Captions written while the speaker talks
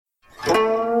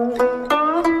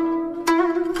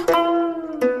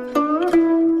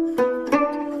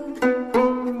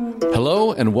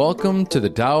and welcome to the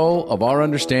Tao of Our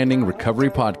Understanding Recovery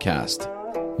Podcast.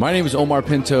 My name is Omar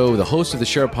Pinto, the host of the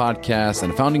Share Podcast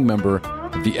and a founding member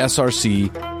of the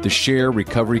SRC, the Share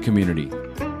Recovery Community.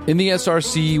 In the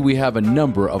SRC, we have a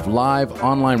number of live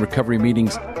online recovery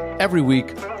meetings every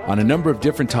week on a number of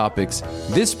different topics.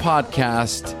 This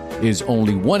podcast is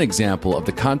only one example of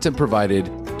the content provided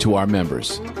to our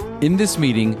members. In this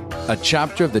meeting, a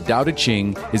chapter of the Tao Te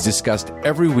Ching is discussed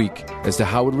every week as to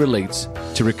how it relates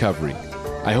to recovery.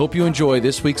 I hope you enjoy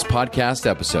this week's podcast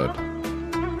episode.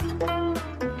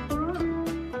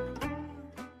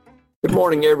 Good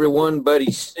morning, everyone.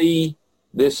 Buddy C.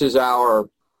 This is our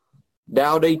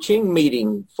Tao Te Ching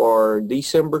meeting for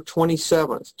December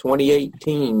 27th,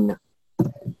 2018.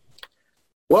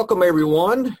 Welcome,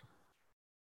 everyone.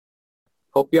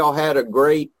 Hope y'all had a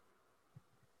great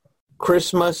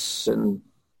Christmas and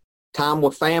time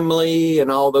with family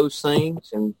and all those things.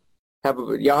 And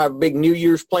y'all have big New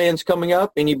Year's plans coming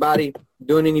up? Anybody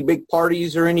doing any big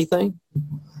parties or anything?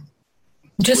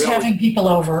 Just having people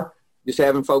over. Just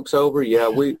having folks over? Yeah,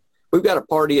 we've got a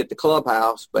party at the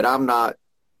clubhouse, but I'm not.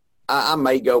 I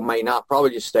may go, may not.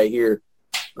 Probably just stay here.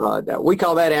 We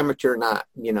call that amateur night,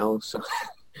 you know. So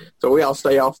we all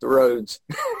stay off the roads.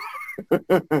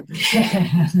 That's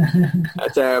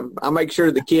I make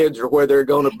sure the kids are where they're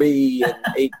going to be and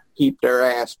they keep their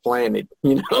ass planted.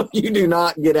 You know, you do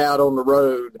not get out on the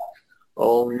road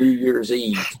on New Year's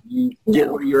Eve. You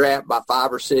get where you're at by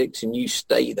 5 or 6 and you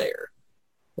stay there.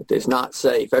 It's not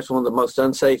safe. That's one of the most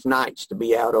unsafe nights to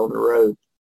be out on the road.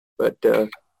 But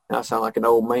I sound like an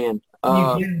old man.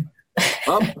 I'm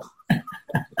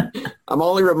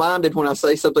only reminded when I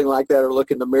say something like that or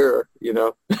look in the mirror, you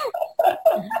know.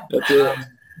 That's it.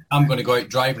 I'm going to go out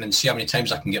driving and see how many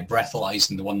times I can get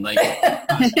breathalyzed in the one night.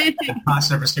 Pass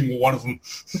every single one of them.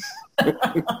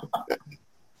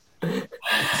 I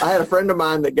had a friend of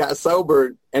mine that got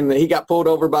sober, and he got pulled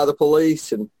over by the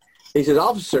police, and he says,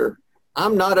 "Officer,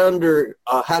 I'm not under."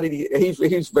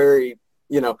 He's very,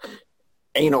 you know,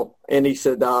 anal, and he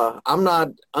said, "I'm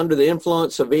not under the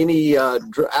influence of any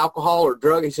alcohol or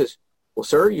drug." He says, "Well,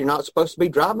 sir, you're not supposed to be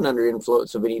driving under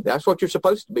influence of any. That's what you're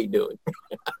supposed to be doing."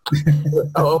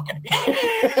 Oh, okay.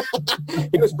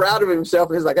 He was proud of himself,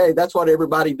 and he's like, "Hey, that's what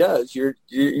everybody does. You're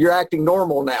acting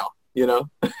normal now, you know."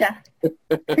 Yeah.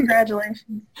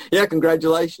 Congratulations. Yeah,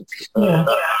 congratulations.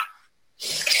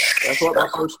 That's what my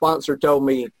first sponsor told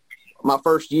me. My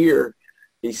first year,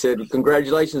 he said,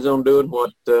 "Congratulations on doing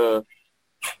what the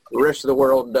rest of the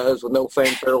world does with no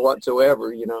fanfare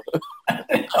whatsoever," you know.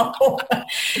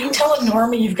 Tell a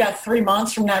normie you've got 3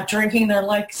 months from not drinking. They're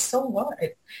like, "So what?"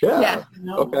 Yeah. You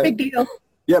know? Okay. Big deal.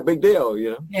 Yeah, big deal,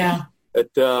 you know. Yeah. But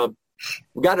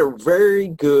we got a very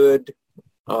good,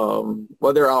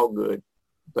 well, they're all good,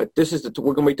 but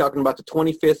we're going to be talking about the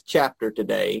 25th chapter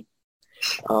today.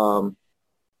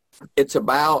 It's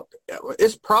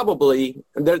probably,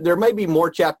 there may be more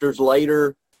chapters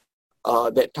later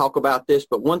that talk about this,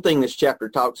 but one thing this chapter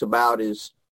talks about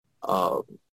is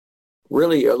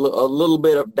really a little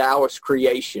bit of Taoist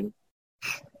creation.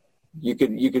 You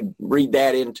could read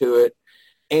that into it,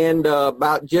 and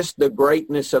about just the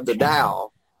greatness of the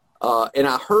Tao. And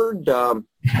I heard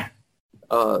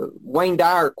Wayne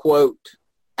Dyer quote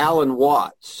Alan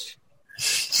Watts.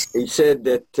 He said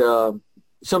that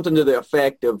something to the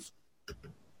effect of,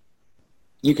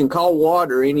 "You can call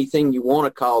water anything you want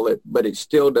to call it, but it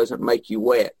still doesn't make you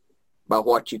wet by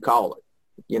what you call it,"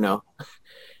 you know.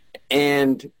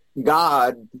 And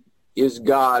God is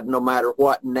God no matter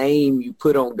what name you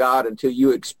put on God until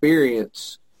you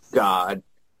experience God.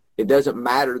 It doesn't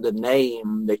matter the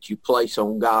name that you place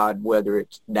on God, whether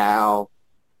it's Tao,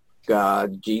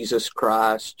 God, Jesus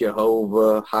Christ,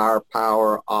 Jehovah, higher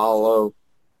power, Allah,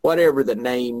 whatever the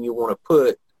name you want to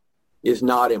put is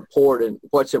not important.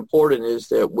 What's important is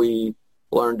that we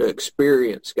learn to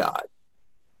experience God.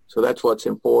 So that's what's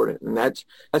important. And that's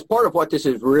part of what this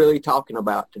is really talking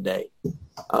about today.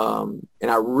 And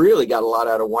I really got a lot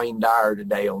out of Wayne Dyer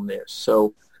today on this.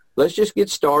 So let's just get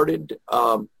started.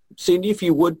 Cindy, if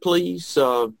you would please,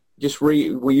 will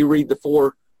you read the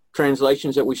 4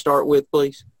 translations that we start with,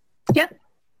 please? Yep.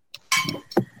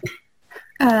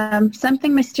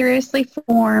 Something mysteriously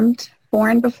formed,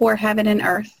 born before heaven and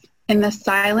earth, in the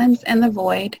silence and the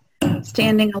void,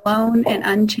 standing alone and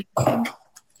unchanging,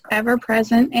 ever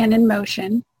present and in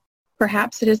motion.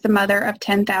 Perhaps it is the mother of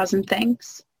 10,000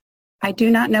 things. I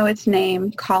do not know its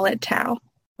name. Call it Tao.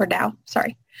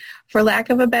 For lack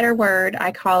of a better word,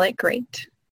 I call it great.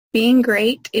 Being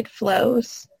great, it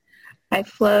flows. It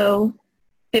flows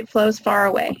far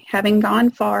away. Having gone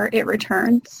far, it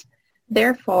returns.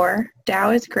 Therefore,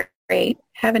 Tao is great, great.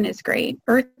 Heaven is great.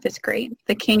 Earth is great.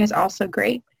 The king is also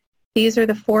great. These are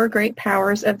the four great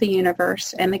powers of the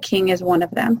universe, and the king is one of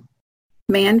them.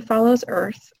 Man follows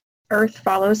earth. Earth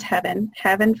follows heaven.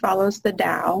 Heaven follows the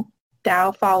Tao.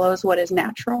 Tao follows what is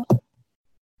natural.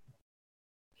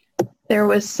 There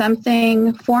was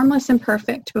something formless and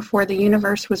perfect before the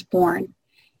universe was born.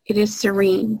 It is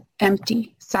serene,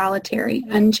 empty, solitary,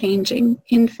 unchanging,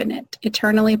 infinite,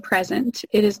 eternally present.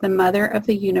 It is the mother of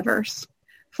the universe.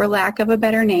 For lack of a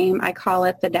better name, I call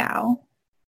it the Tao.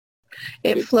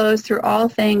 It flows through all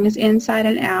things inside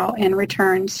and out and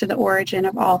returns to the origin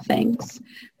of all things.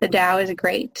 The Tao is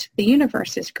great. The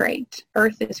universe is great.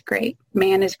 Earth is great.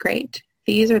 Man is great.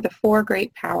 These are the four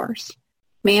great powers.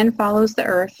 Man follows the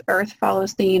earth. Earth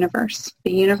follows the universe.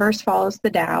 The universe follows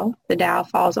the Tao. The Tao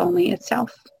follows only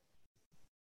itself.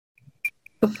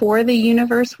 Before the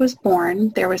universe was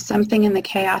born, there was something in the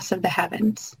chaos of the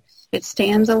heavens. It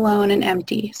stands alone and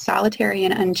empty, solitary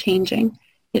and unchanging.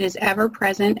 It is ever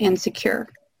present and secure.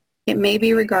 It may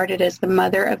be regarded as the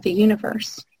mother of the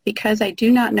universe. Because I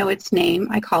do not know its name,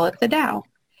 I call it the Tao.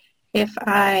 If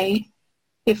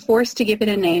forced to give it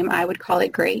a name, I would call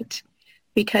it great.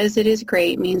 Because it is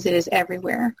great means it is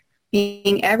everywhere.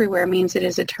 Being everywhere means it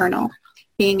is eternal.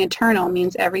 Being eternal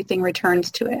means everything returns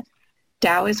to it.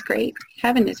 Tao is great.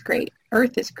 Heaven is great.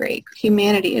 Earth is great.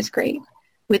 Humanity is great.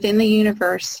 Within the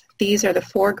universe, these are the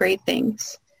four great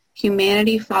things.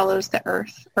 Humanity follows the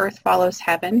earth. Earth follows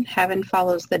heaven. Heaven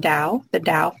follows the Tao. The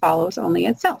Tao follows only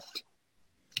itself.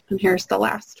 And here's the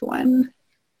last one.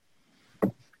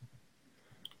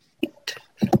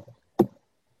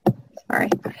 Sorry.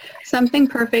 Something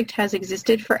perfect has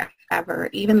existed forever,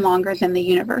 even longer than the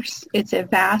universe. It's a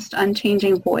vast,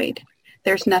 unchanging void.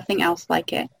 There's nothing else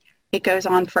like it. It goes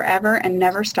on forever and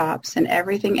never stops, and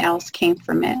everything else came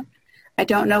from it. I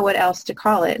don't know what else to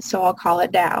call it, so I'll call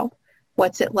it Tao.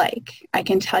 What's it like? I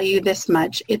can tell you this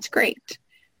much. It's great.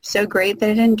 So great that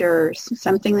it endures.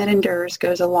 Something that endures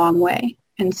goes a long way,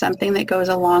 and something that goes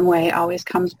a long way always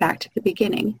comes back to the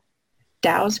beginning.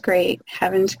 Tao's great,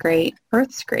 heaven's great,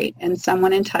 earth's great, and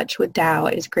someone in touch with Tao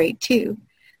is great too.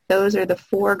 Those are the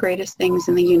four greatest things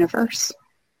in the universe.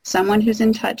 Someone who's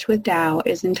in touch with Tao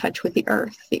is in touch with the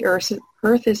earth. The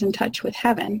earth is in touch with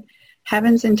heaven.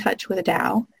 Heaven's in touch with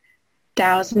Tao.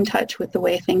 Tao's in touch with the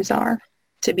way things are.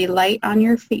 To be light on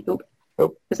your feet. Oh,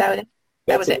 was that it?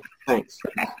 That was it. Thanks.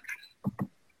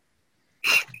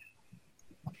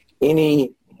 Okay.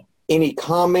 Any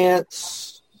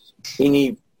comments?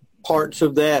 Any parts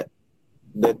of that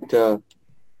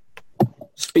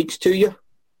speaks to you?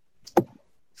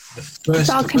 It's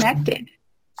all connected.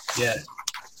 Yeah.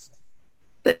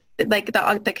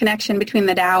 The connection between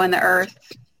the Tao and the earth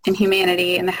and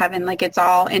humanity and the heaven, like it's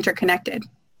all interconnected.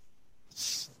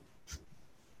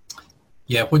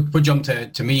 Yeah, what jumped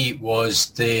out to me was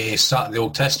the start of the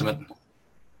Old Testament.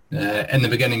 In the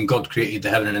beginning, God created the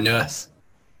heaven and the earth.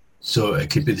 So it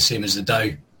could be the same as the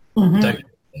Tao. Mm-hmm. Tao,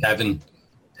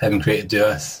 heaven created the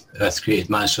earth created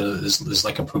man. So there's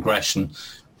like a progression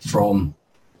from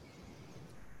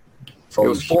It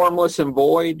was formless and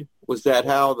void. Was that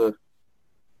how the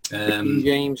King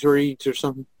James reads or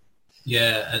something?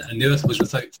 Yeah, and the earth was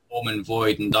without form and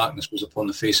void, and darkness was upon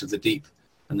the face of the deep,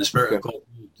 and the Spirit of God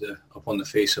moved upon the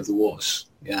face of the waters.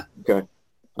 Yeah. Okay.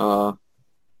 I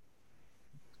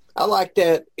like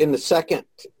that in the second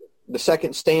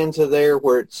stanza there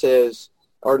where it says,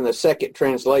 or in the second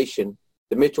translation,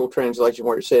 the Mitchell translation,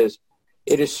 where it says,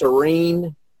 it is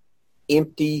serene,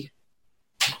 empty,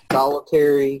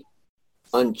 solitary,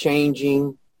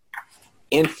 unchanging,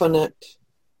 infinite,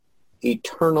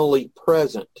 eternally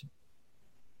present.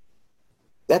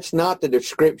 That's not the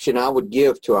description I would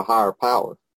give to a higher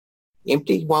power.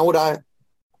 Empty? Why would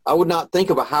I would not think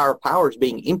of a higher power as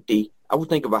being empty. I would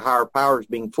think of a higher power as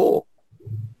being full.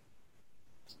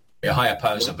 Your higher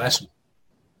power is a vessel.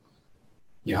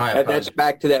 That's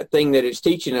back to that thing that it's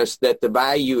teaching us, that the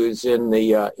value is in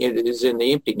the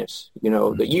emptiness. You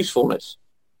know, the usefulness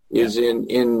is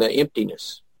in the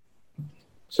emptiness.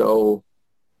 So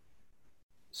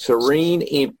serene,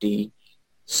 empty,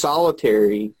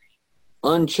 solitary,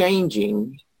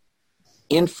 unchanging,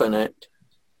 infinite,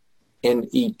 and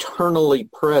eternally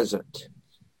present.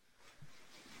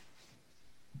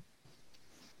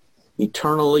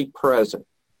 Eternally present.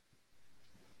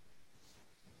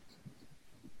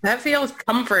 That feels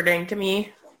comforting to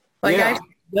me. Like, I feel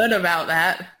good about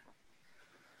that.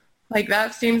 Like,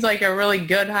 that seems like a really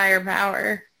good higher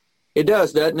power. It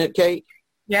does, doesn't it, Kate?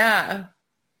 Yeah.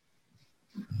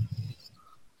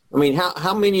 I mean,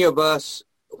 how many of us,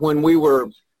 when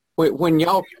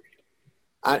y'all,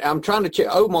 I'm trying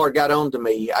to, Omar got on to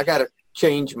me. I got to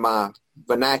change my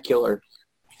vernacular,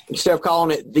 instead of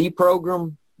calling it the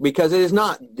program, because it is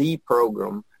not the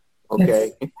program,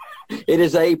 okay? It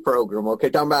is a program, okay?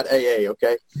 Talking about AA,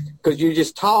 okay? Because you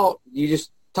just taught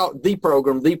the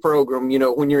program, you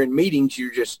know, when you're in meetings,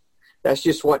 that's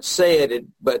just what's said.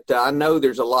 But I know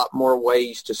there's a lot more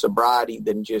ways to sobriety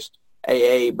than just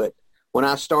AA, but when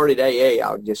I started AA,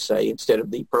 I would just say instead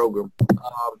of the program.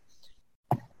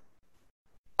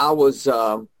 I was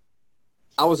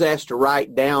asked to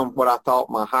write down what I thought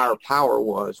my higher power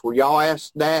was. Were y'all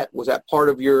asked that? Was that part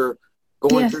of your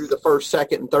going through the first,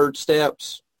 second, and third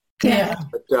steps? Yeah.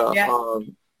 But,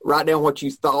 write down what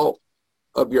you thought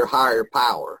of your higher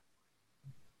power.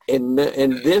 And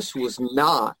this was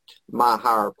not my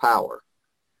higher power.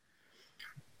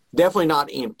 Definitely not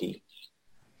empty.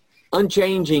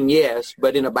 Unchanging, yes,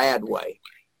 but in a bad way.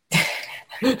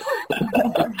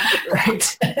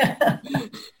 Right.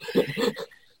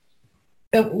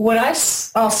 What I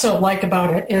also like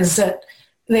about it is that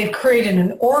they've created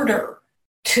an order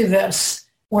to this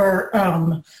where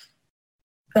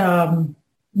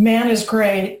man is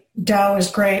great, Tao is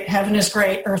great, heaven is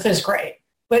great, earth is great.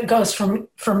 But it goes from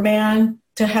man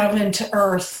to heaven to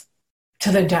earth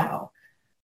to the Tao,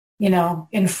 you know,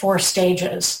 in 4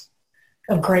 stages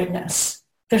of greatness.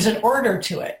 There's an order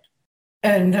to it.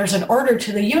 And there's an order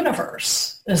to the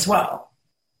universe as well.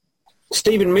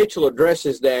 Stephen Mitchell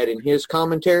addresses that in his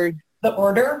commentary. The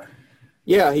order?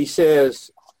 Yeah, he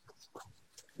says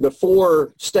the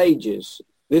 4 stages.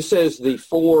 This says the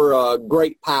 4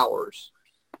 great powers.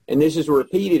 And this is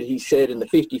repeated, he said, in the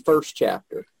 51st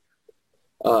chapter.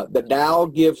 The Tao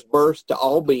gives birth to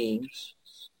all beings,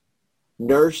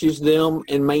 nourishes them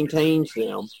and maintains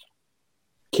them,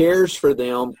 cares for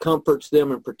them, comforts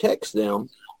them and protects them,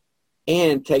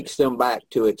 and takes them back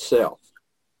to itself.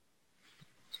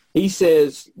 He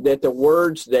says that the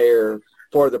words there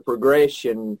for the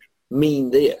progression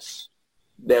mean this,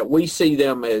 that we see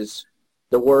them as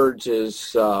the words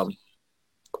as,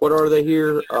 what are they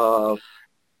here?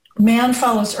 Man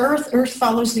follows earth, earth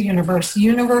follows the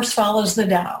universe follows the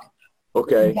Tao.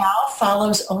 Okay. Tao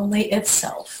follows only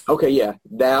itself. Okay, yeah.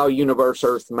 Tao, universe,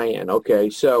 earth, man. Okay,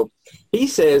 so he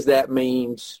says that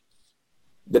means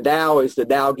the Tao is the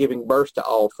Tao giving birth to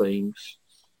all things.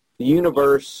 The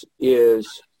universe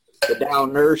is the Tao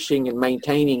nourishing and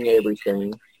maintaining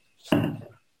everything.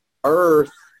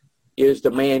 Earth is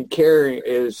the man caring,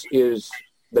 is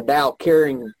the Tao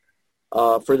caring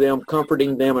for them,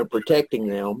 comforting them, and protecting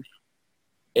them.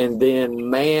 And then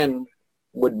man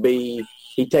would be,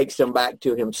 he takes them back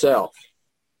to himself.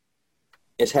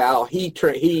 Is how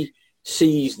he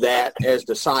sees that as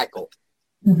the cycle.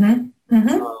 Mm-hmm.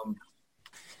 Mm-hmm.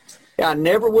 I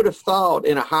never would have thought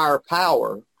in a higher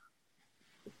power.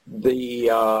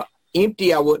 The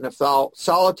empty, I wouldn't have thought.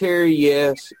 Solitary,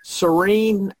 yes.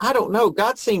 Serene, I don't know.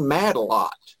 God seemed mad a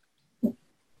lot.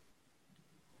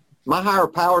 My higher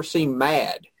power seemed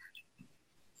mad.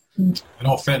 In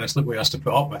all fairness, look what he has to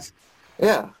put up with.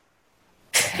 Yeah.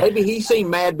 Maybe he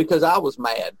seemed mad because I was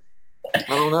mad. I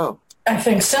don't know. I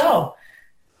think so.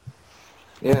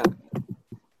 Yeah.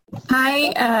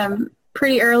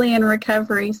 Pretty early in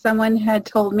recovery, someone had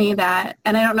told me that,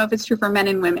 and I don't know if it's true for men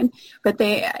and women, but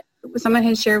someone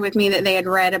had shared with me that they had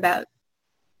read about,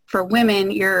 for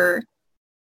women, your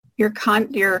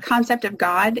concept of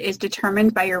God is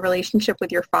determined by your relationship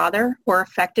with your father or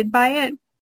affected by it.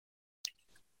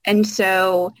 And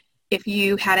so if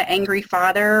you had an angry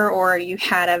father or you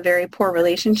had a very poor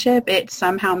relationship, it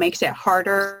somehow makes it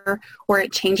harder, or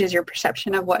it changes your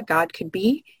perception of what God could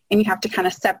be. And you have to kind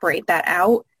of separate that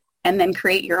out and then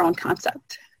create your own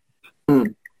concept. Well,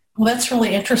 that's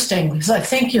really interesting, because I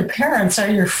think your parents are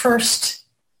your first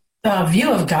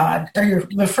view of God, or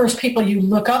the first people you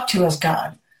look up to as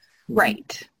God.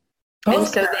 Right. Both and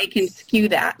so parents. they can skew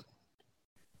that.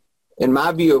 And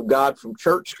my view of God from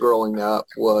church growing up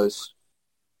was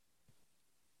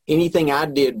anything I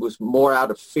did was more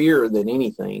out of fear than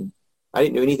anything. I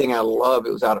didn't do anything out of love.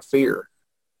 It was out of fear.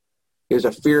 It was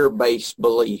a fear-based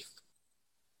belief.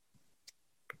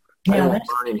 I Yeah, didn't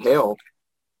burn in hell.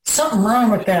 something wrong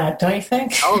with that, don't you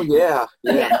think? Oh, yeah.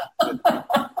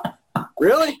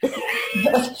 Really?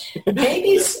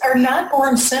 Babies are not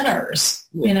born sinners,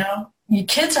 you know? Your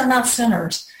kids are not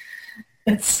sinners.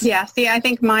 Yeah, see, I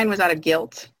think mine was out of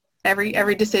guilt.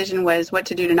 Every decision was what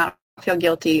to do to not feel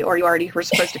guilty, or you already were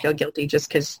supposed to feel guilty just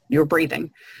because you were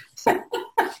breathing. So,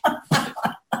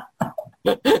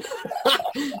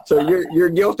 So you're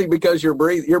guilty because you're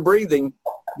breathing.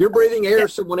 You're breathing air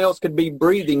someone else could be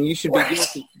breathing. You should be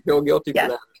guilty. Feel guilty for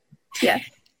that. Yeah.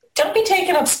 Don't be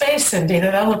taking up space, Cindy,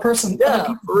 that other person.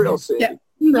 Yeah, for real, Cindy.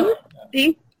 Yeah.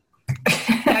 See?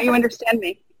 Now you understand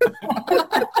me.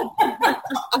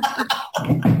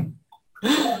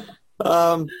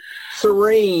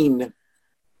 Serene.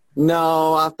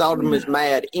 No, I thought of him as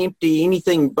mad. Empty,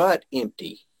 anything but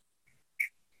empty.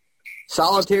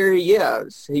 Solitary,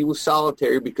 yes. He was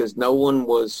solitary because no one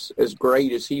was as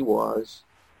great as he was.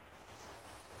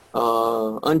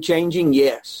 Unchanging,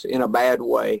 yes, in a bad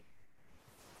way.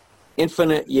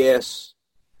 Infinite, yes.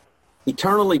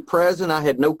 Eternally present, I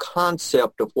had no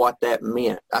concept of what that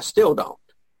meant. I still don't.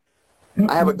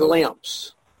 I have a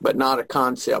glimpse, but not a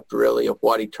concept, really, of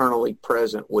what eternally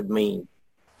present would mean.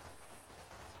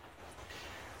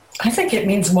 I think it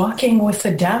means walking with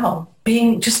the Tao,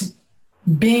 being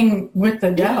with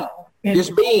the Tao.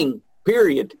 Just being,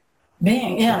 period.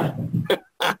 Being, yeah.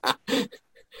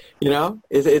 You know,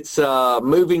 it's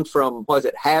moving from,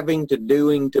 having to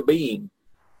doing to being.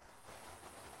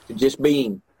 To just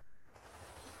being.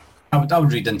 I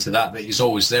would read into that he's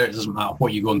always there. It doesn't matter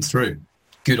what you're going through,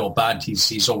 good or bad.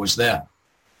 He's always there,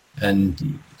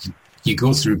 and you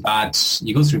go through bad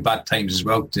times as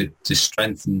well to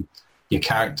strengthen your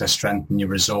character, strengthen your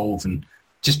resolve. And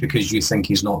just because you think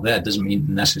he's not there doesn't mean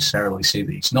necessarily say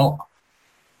that he's not.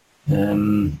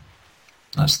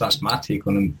 That's my take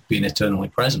on him being eternally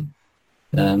present.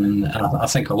 And I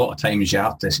think a lot of times you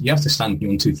have to stand on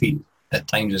your own 2 feet at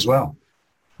times as well.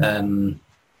 And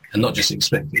not just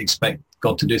expect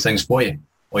God to do things for you,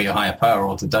 or your higher power,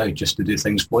 or the Tao just to do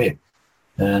things for you.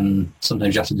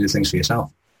 Sometimes you have to do things for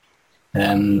yourself.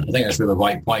 And I think that's really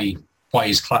why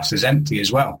his class is empty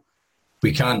as well.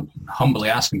 We can't humbly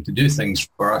ask him to do things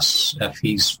for us if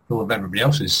he's full of everybody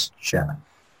else's shit.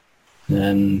 He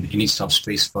needs to have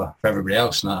space for everybody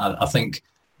else. And I think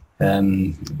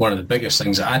one of the biggest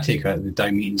things that I take out of the Tao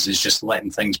meetings is just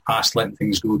letting things pass, letting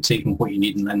things go, taking what you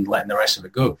need, and then letting the rest of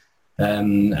it go.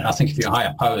 I think if your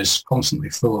higher power is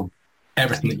constantly full of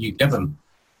everything that you give him,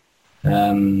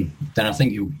 then I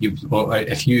think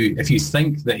if you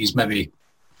think that he's maybe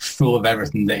full of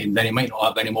everything, then he might not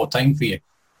have any more time for you.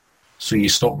 So you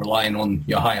stop relying on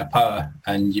your higher power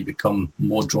and you become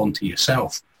more drawn to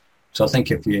yourself. So I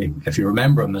think if you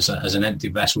remember him as an empty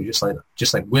vessel, just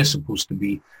like we're supposed to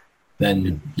be,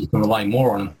 then you can rely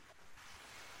more on him.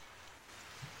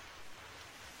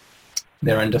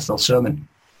 There, end of the sermon.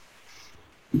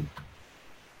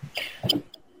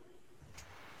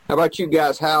 How about you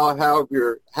guys? How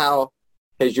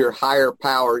has your higher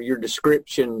power, your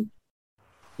description,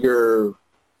 your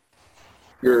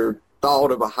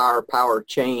thought of a higher power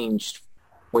changed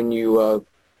when you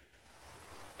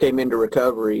came into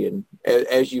recovery and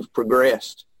as you've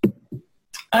progressed?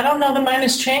 I don't know that mine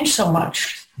has changed so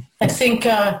much. I think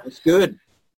it's good.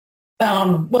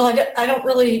 Well, I don't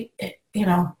really,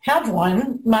 have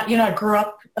one. I grew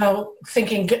up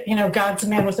thinking, God's a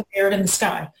man with a beard in the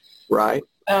sky. Right.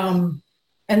 And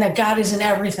that God is in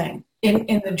everything.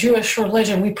 In the Jewish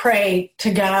religion, we pray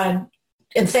to God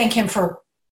and thank him for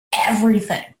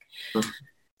everything.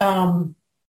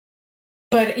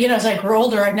 But, as I grew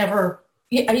older,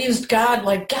 I used God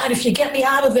like, God, if you get me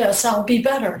out of this, I'll be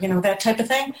better, that type of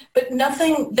thing. But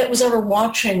nothing that was ever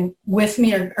watching with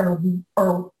me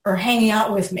or hanging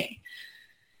out with me.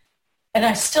 And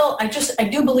I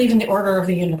do believe in the order of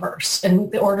the universe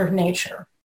and the order of nature.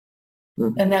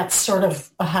 Mm-hmm. And that's sort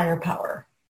of a higher power.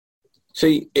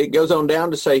 See, it goes on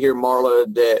down to say here, Marla,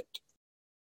 that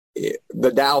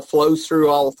the Tao flows through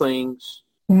all things,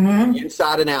 mm-hmm.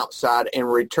 inside and outside, and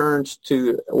returns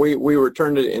to, we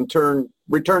return to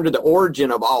the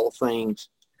origin of all things,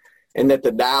 and that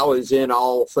the Tao is in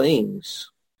all things.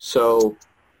 So,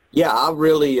 yeah, I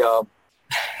really,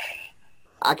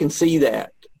 I can see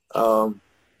that.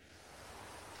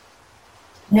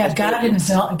 Yeah, God is.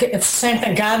 It's the same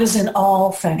thing. God is in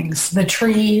all things. The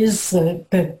trees,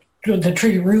 the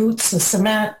tree roots, the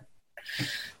cement,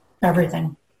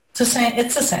 everything. It's the same.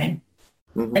 It's the same.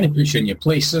 Mm-hmm. And it puts you in your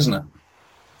place, doesn't it?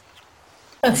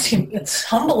 It's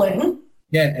humbling.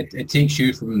 Yeah, it takes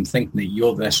you from thinking that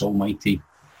you're this almighty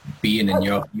being and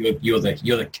you're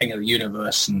the king of the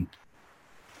universe. And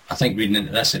I think reading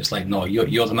into this, it's like, no,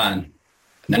 you're the man.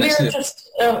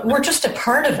 We're just a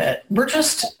part of it. We're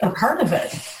just a part of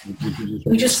it.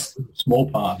 We just small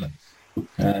part of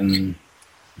it.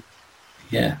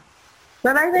 Yeah.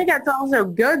 But I think it's also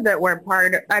good that we're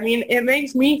part of. I mean, it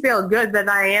makes me feel good that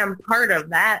I am part of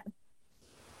that.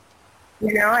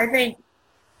 I think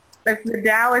if the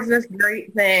Tao is this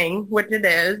great thing, which it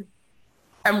is,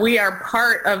 and we are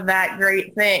part of that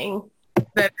great thing,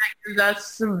 that gives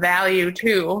us some value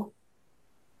too.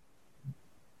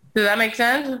 Does that make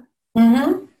sense?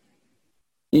 Mm-hmm.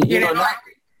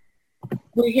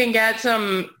 We can get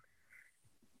some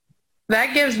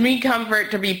that gives me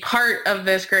comfort to be part of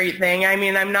this great thing. I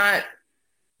mean, I'm not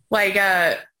like,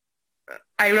 I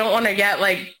don't want to get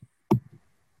like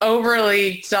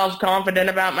overly self-confident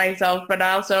about myself, but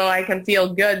also I can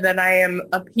feel good that I am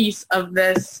a piece of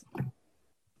this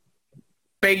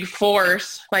big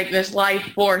force, like this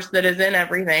life force that is in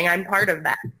everything. I'm part of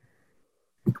that.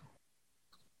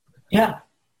 Yeah.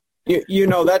 You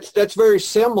know, that's very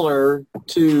similar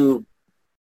to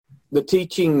the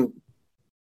teaching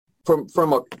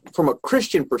from a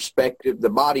Christian perspective. The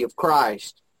body of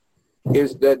Christ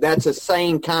is that's the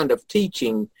same kind of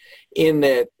teaching, in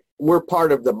that we're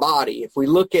part of the body. If we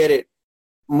look at it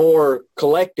more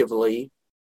collectively,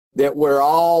 that we're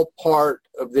all part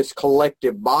of this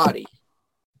collective body,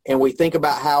 and we think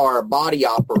about how our body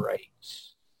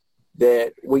operates,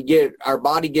 that our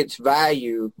body gets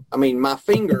value. I mean, my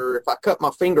finger, if I cut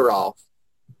my finger off,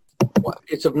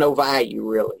 it's of no value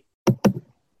really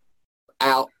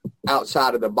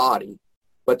outside of the body.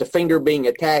 But the finger being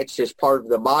attached as part of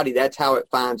the body, that's how it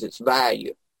finds its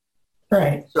value.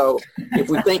 Right. So if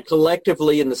we think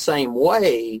collectively in the same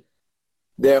way,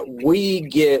 that we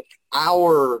get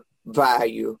our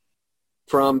value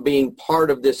from being part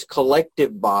of this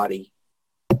collective body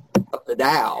of the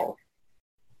Tao,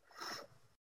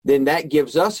 then that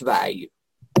gives us value.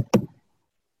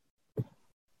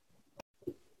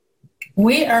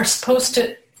 We are supposed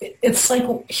to, it's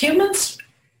like humans,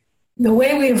 the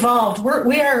way we evolved,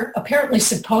 we are apparently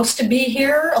supposed to be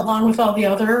here along with all the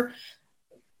other,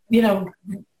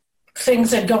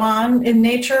 things that go on in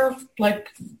nature, like,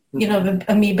 the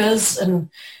amoebas and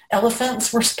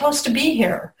elephants. We're supposed to be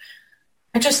here.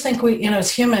 I just think we,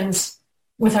 as humans,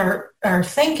 with our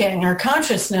thinking, our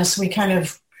consciousness, we kind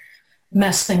of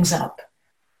mess things up.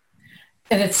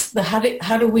 And it's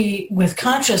how do we, with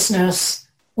consciousness,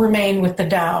 remain with the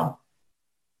Tao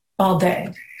all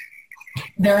day?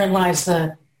 Therein lies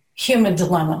the human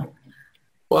dilemma.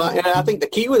 Well, and I think the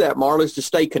key with that, Marla, is to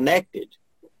stay connected.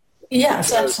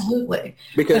 Yes, absolutely.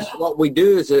 Because what we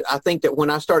do is, I think that when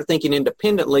I start thinking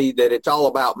independently that it's all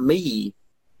about me,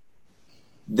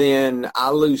 then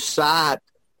I lose sight.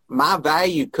 My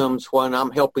value comes when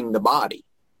I'm helping the body,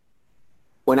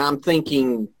 when I'm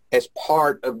thinking as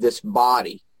part of this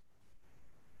body.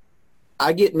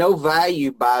 I get no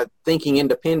value by thinking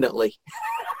independently.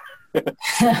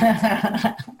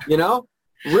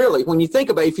 Really, when you think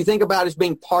about it, if you think about it as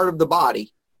being part of the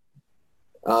body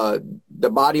of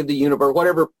the universe,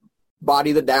 whatever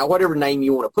body of the Tao, whatever name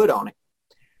you want to put on it,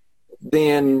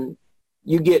 then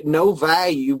you get no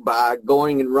value by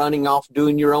going and running off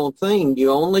doing your own thing.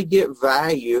 You only get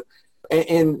value.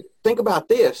 And think about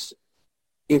this.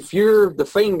 If you're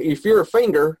a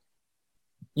finger,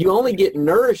 you only get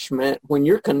nourishment when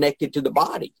you're connected to the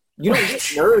body. You don't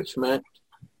get nourishment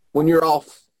when you're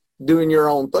off doing your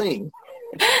own thing.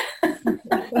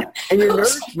 And your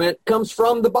nourishment comes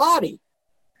from the body.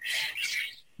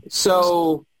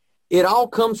 So it all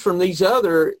comes from these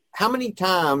other. How many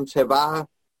times have I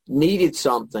needed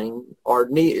something or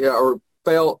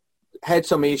had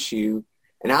some issue,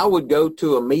 and I would go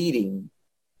to a meeting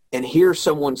and hear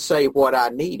someone say what I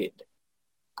needed?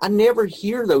 I never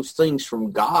hear those things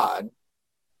from God.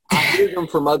 I hear them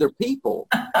from other people.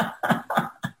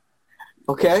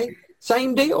 Okay?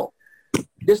 Same deal.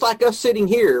 Just like us sitting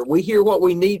here, we hear what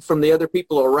we need from the other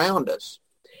people around us.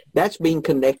 That's being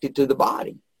connected to the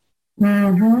body.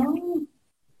 Mm-hmm.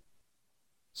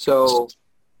 So,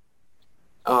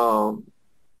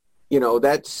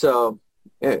 that's,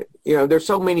 there's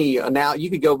so many, now you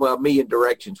could go a million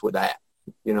directions with that,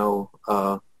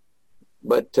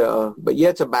 but yeah,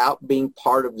 it's about being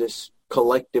part of this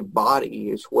collective body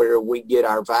is where we get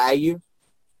our value,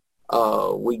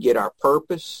 we get our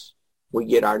purpose, we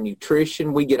get our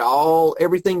nutrition, we get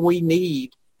everything we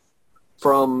need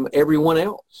from everyone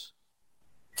else.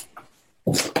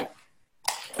 I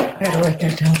gotta write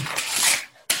that down.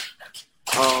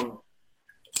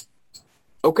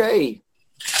 Okay.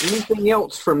 Anything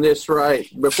else from this, right,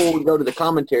 before we go to the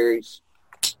commentaries,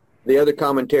 the other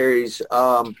commentaries?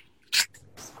 I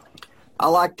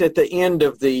liked at the end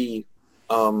of the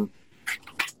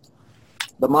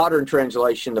modern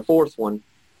translation, the fourth one,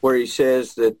 where he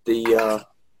says that the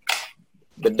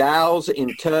Tao's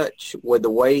in touch with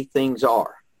the way things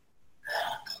are.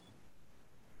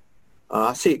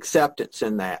 I see acceptance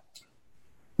in that.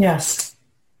 Yes.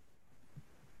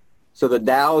 So the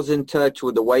Tao's in touch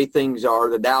with the way things are.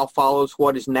 The Tao follows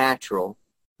what is natural.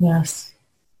 Yes.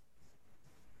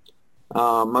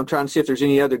 I'm trying to see if there's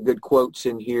any other good quotes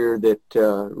in here that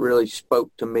really spoke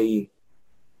to me.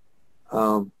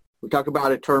 We talk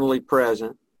about eternally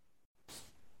present.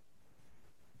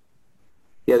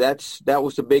 Yeah, that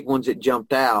was the big ones that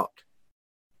jumped out.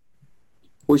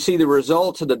 We see the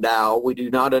results of the Tao. We do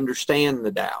not understand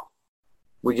the Tao.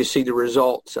 We just see the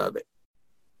results of it.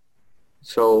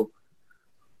 So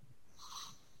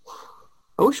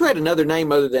I wish we had another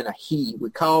name other than a he. We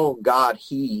call God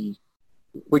he,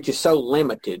 which is so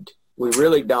limited. We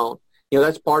really don't.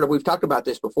 That's part of, we've talked about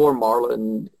this before, Marla,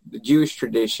 in the Jewish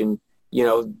tradition,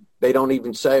 they don't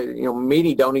even say,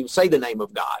 many don't even say the name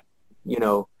of God,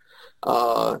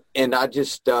 and I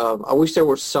just, I wish there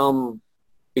was some,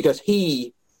 because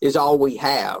he is all we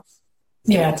have.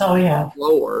 Yeah, it's all we have.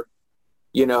 Lower,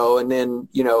 and then,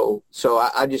 so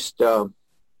I just,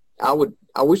 I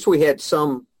wish we had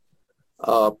some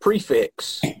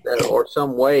prefix or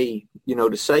some way,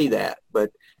 to say that.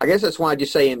 But I guess that's why I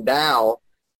just say in Tao,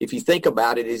 if you think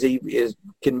about it, is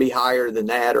can be higher than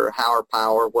that, or higher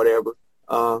power, whatever.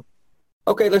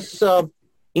 Okay, let's.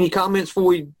 Any comments before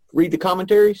we read the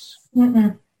commentaries?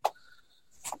 Mm-mm.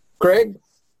 Craig?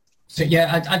 So,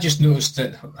 yeah, I just noticed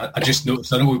that.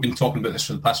 I know we've been talking about this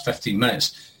for the past 15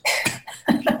 minutes.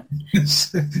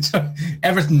 So,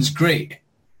 everything's great.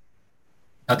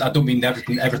 I don't mean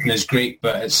everything is great,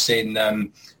 but it's saying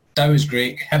Tao is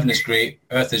great, heaven is great,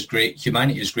 earth is great,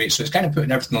 humanity is great. So it's kind of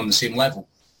putting everything on the same level.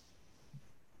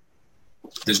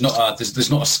 There's not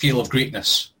a scale of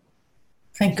greatness.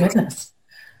 Thank goodness.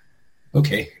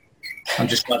 Okay, I'm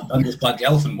just glad the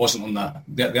elephant wasn't on that.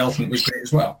 The elephant was great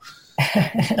as well.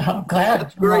 I'm glad.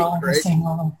 That's great, on the same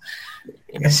level.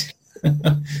 Yes.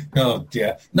 Oh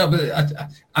dear. No, but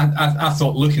I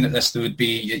thought looking at this, there would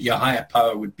be your higher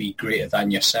power would be greater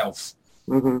than yourself,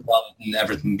 rather than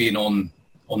everything being on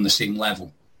the same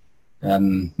level.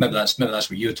 Maybe that's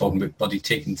what you were talking about, buddy,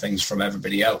 taking things from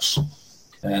everybody else.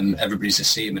 Everybody's the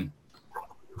same. And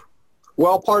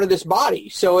well, part of this body,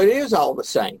 so it is all the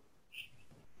same.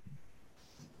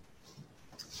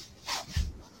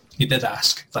 You did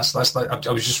ask. That's like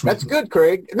I was just. That's good,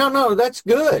 Craig. No, that's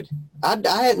good. I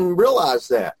hadn't realized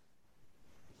that.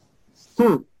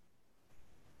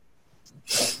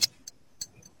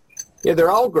 Yeah,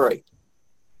 they're all great.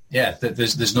 Yeah,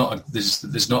 there's not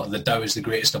the Tao is the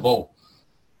greatest of all.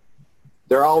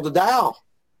 They're all the Tao.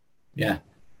 Yeah.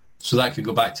 So that could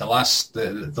go back to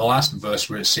the last verse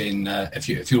where it's saying if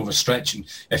you're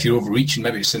overstretching, if you're overreaching,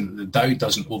 maybe it's saying that the Tao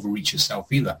doesn't overreach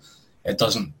itself either. It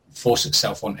doesn't force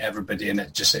itself on everybody, and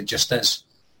it just is.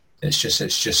 It's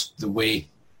just the way,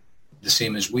 the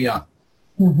same as we are.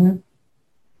 Mm-hmm.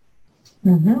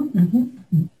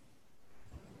 Mm-hmm.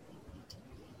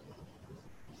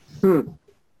 Mm-hmm.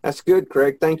 That's good,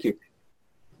 Craig. Thank you.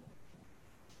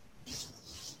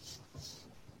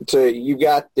 So you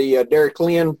got the Derek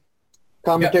Lynn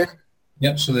commentary?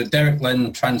 Yep. So the Derek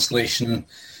Lynn translation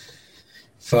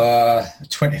for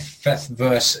 25th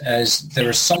verse is, there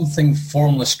is something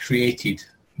formless created,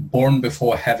 born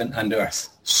before heaven and earth,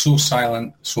 so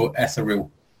silent, so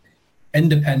ethereal,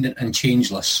 independent and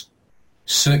changeless,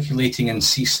 circulating and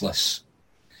ceaseless.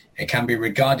 It can be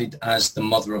regarded as the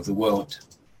mother of the world.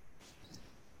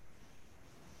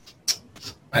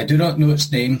 I do not know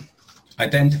its name.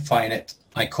 Identifying it,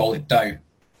 I call it Tao.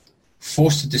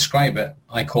 Forced to describe it,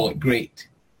 I call it great.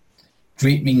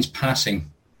 Great means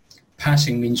passing.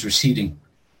 Passing means receding.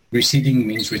 Receding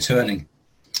means returning.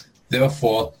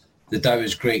 Therefore, the Tao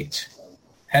is great.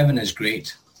 Heaven is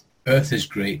great. Earth is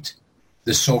great.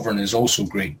 The sovereign is also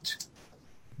great.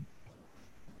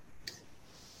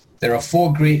 There are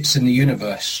 4 greats in the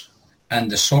universe,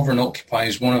 and the sovereign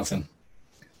occupies one of them.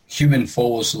 Human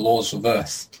follows the laws of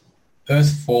earth.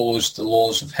 Earth follows the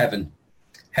laws of heaven.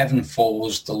 Heaven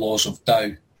follows the laws of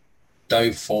Tao.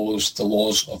 Tao follows the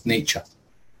laws of nature.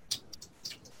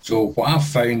 So what I've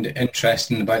found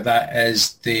interesting about that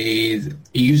is he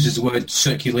uses the word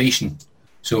circulation.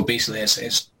 So basically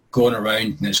it's going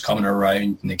around and it's coming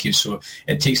around, and it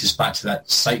takes us back to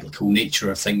that cyclical nature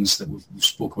of things that we've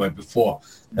spoke about before.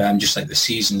 Just like the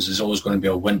seasons, there's always going to be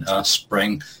a winter,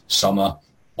 spring, summer,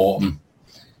 autumn.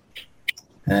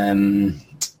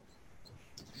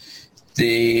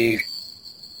 The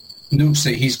notes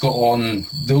that he's got on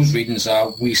those readings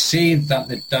are, we say that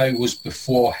the Tao was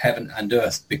before heaven and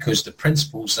earth because the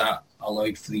principles that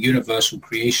allowed for the universal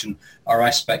creation are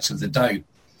aspects of the Tao.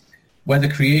 Whether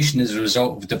creation is a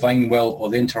result of divine will or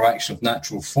the interaction of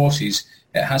natural forces,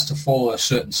 it has to follow a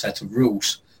certain set of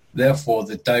rules. Therefore,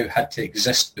 the Tao had to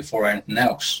exist before anything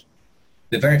else.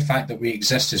 The very fact that we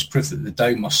exist is proof that the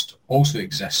Tao must also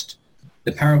exist.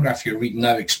 The paragraph you're reading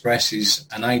now expresses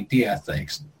an idea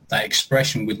that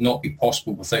expression would not be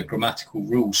possible without grammatical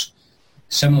rules.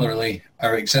 Similarly,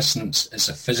 our existence is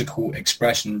a physical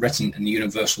expression written in the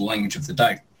universal language of the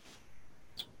Tao.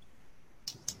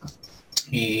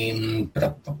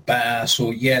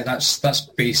 So yeah, that's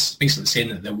basically saying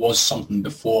that there was something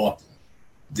before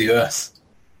the earth,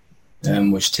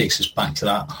 which takes us back to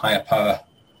that higher power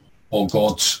or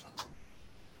gods.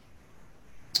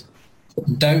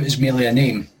 Doubt is merely a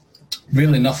name,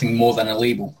 really nothing more than a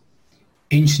label.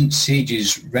 Ancient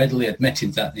sages readily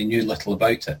admitted that they knew little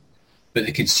about it, but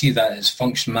they could see that its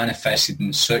function manifested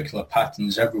in circular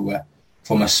patterns everywhere,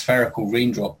 from a spherical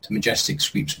raindrop to majestic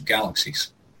sweeps of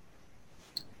galaxies.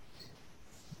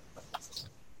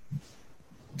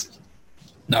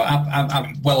 Now,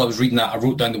 while I was reading that, I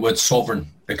wrote down the word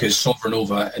sovereign, because sovereign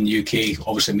over in the UK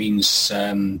obviously means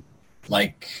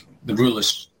like the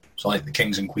rulers, so like the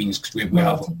kings and queens, because we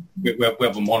have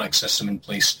a monarch system in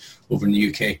place over in the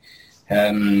UK.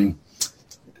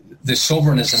 The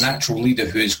sovereign is a natural leader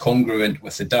who is congruent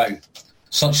with the Tao.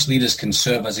 Such leaders can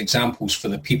serve as examples for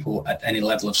the people at any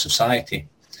level of society.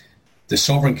 The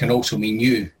sovereign can also mean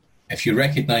you. If you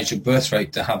recognize your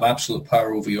birthright to have absolute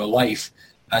power over your life,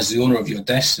 as the owner of your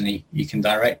destiny, you can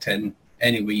direct it in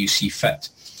any way you see fit.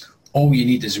 All you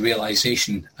need is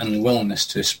realization and the willingness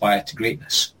to aspire to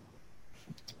greatness.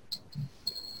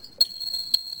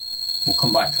 We'll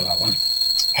come back to that one.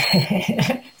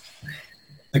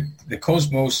 The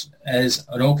cosmos is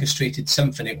an orchestrated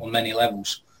symphony on many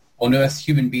levels. On Earth,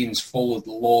 human beings follow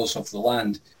the laws of the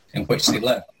land in which they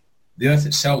live. The Earth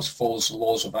itself follows the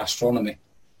laws of astronomy,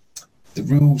 the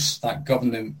rules that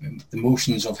govern the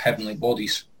motions of heavenly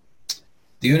bodies.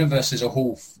 The universe as a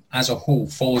whole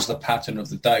follows the pattern of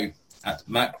the Tao at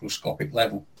macroscopic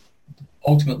level.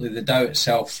 Ultimately, the Tao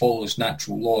itself follows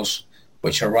natural laws,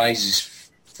 which arises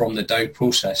from the Tao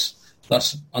process,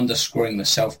 thus underscoring the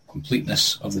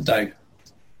self-completeness of the Tao.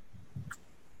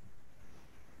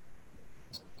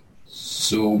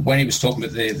 So when he was talking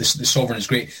about the sovereign is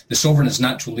great, the sovereign is a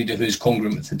natural leader who is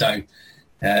congruent with the Tao.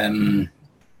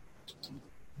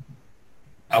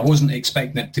 I wasn't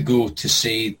expecting it to go to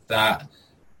say that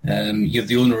you're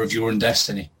the owner of your own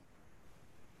destiny.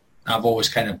 I've always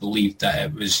kind of believed that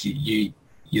it was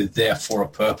you're there for a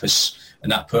purpose,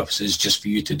 and that purpose is just for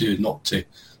you to do, not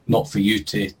for you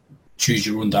to choose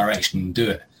your own direction and do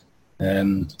it.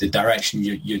 The direction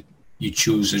you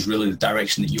choose is really the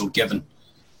direction that you're given.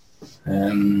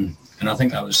 And I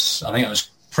think that was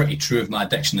pretty true of my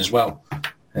addiction as well.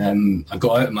 I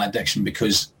got out of my addiction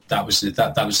because that was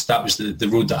the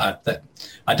road that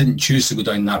I didn't choose to go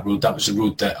down that road. That was the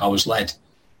road that I was led.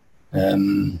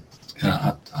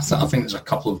 I think there's a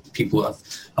couple of people that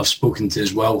I've spoken to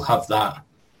as well have that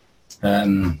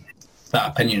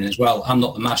opinion as well. I'm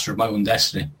not the master of my own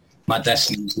destiny. My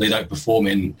destiny is laid out before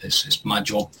me, and it's my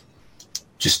job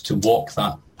just to walk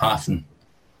that path.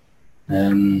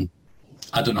 And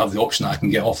I don't have the option that I can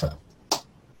get off it.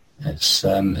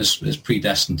 It's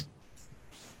predestined.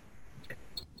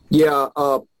 Yeah,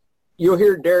 you'll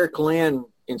hear Derek Lynn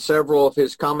in several of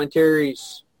his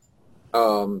commentaries.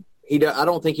 I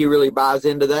don't think he really buys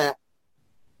into that.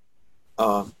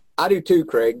 I do too,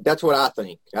 Craig. That's what I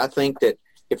think. I think that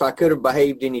if I could have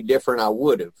behaved any different, I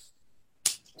would have.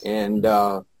 And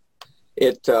I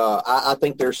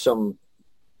think there's some.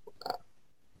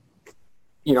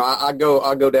 I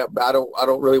go that. I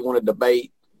don't really want to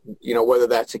debate, whether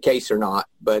that's the case or not.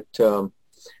 But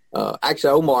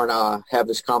actually, Omar and I have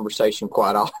this conversation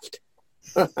quite often.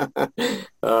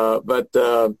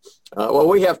 Well,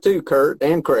 we have too, Kurt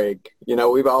and Craig.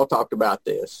 We've all talked about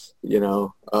this.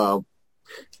 But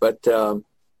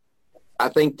I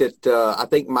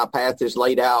think my path is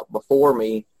laid out before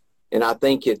me, and I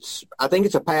think it's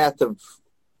a path of.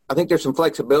 I think there's some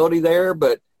flexibility there,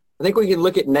 but I think we can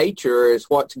look at nature as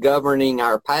what's governing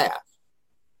our path.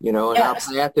 And yes.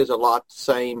 Our path is a lot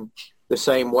the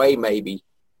same way, maybe.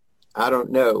 I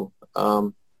don't know.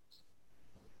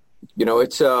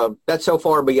 It's that's so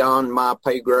far beyond my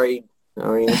pay grade.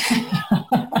 I mean,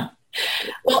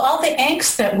 well, all the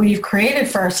angst that we've created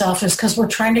for ourselves is because we're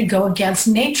trying to go against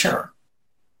nature.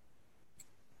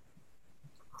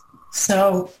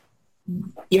 So,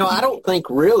 I don't think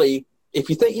really. If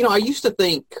you think, I used to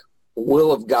think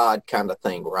will of God kind of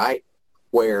thing, right?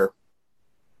 Where,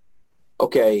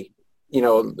 okay,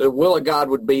 the will of God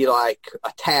would be like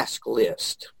a task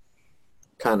list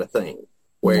kind of thing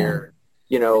where,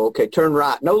 okay, turn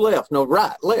right, no left, no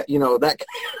right, left, that.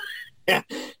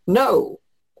 No.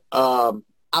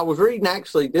 I was reading,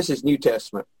 actually, this is New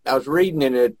Testament. I was reading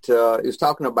and it was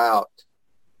talking about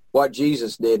what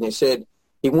Jesus did. And he said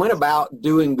he went about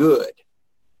doing good.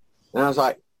 And I was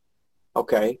like,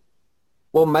 okay,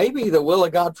 well, maybe the will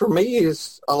of God for me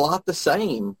is a lot the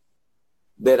same,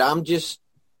 that I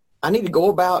need to go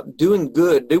about doing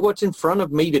good, do what's in front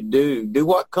of me to do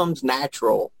what comes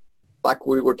natural, like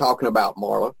we were talking about,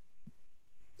 Marla,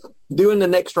 doing the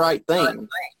next right thing,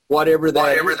 whatever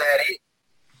that is,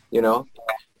 you know,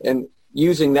 and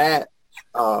using that,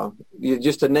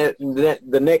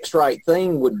 the next right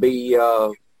thing would be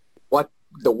what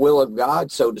the will of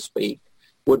God, so to speak,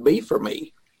 would be for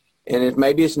me. And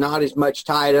maybe it's not as much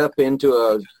tied up into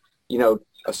a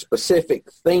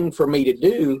specific thing for me to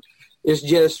do. It's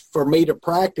just for me to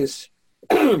practice.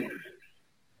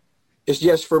 It's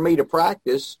just for me to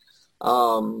practice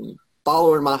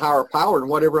following my higher power in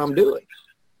whatever I'm doing.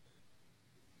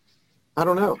 I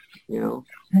don't know,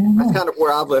 That's kind of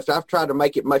where I've left. I've tried to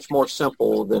make it much more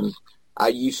simple than I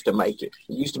used to make it.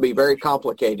 It used to be very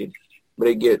complicated, but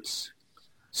it gets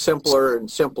simpler and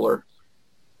simpler.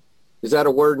 Is that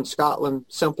a word in Scotland,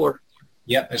 simpler?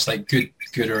 Yeah, it's like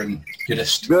gooder, and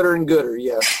goodest. Gooder and gooder,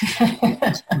 yeah.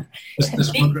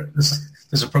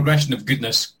 There's a progression of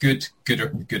goodness, good, gooder,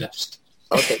 goodest.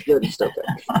 Okay, goodest, okay.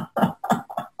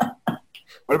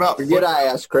 What about Forget I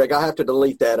asked, Craig. I have to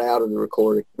delete that out of the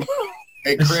recording.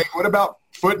 Hey, Craig, what about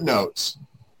footnotes?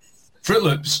 Fruit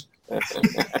Loops.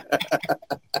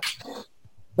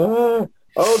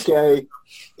 Okay.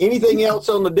 Anything else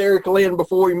on the Derek Lynn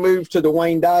before we move to the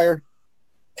Wayne Dyer?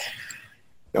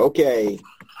 Okay.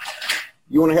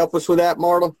 You want to help us with that,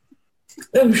 Marla?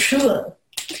 Oh, sure.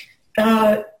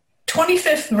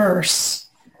 25th verse.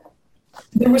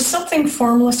 There was something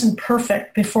formless and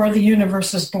perfect before the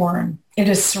universe was born. It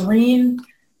is serene,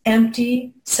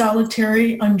 empty,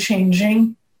 solitary,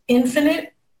 unchanging,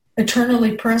 infinite,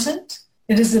 eternally present.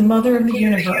 It is the mother of the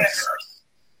universe.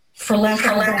 For lack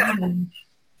of a better name,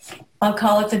 I'll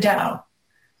call it the Tao.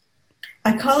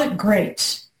 I call it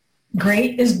great.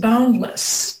 Great is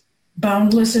boundless.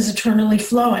 Boundless is eternally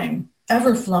flowing,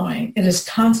 ever flowing. It is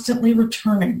constantly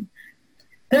returning.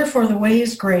 Therefore, the way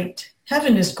is great.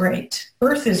 Heaven is great.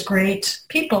 Earth is great.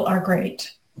 People are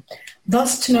great.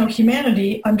 Thus, to know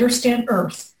humanity, understand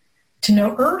earth. To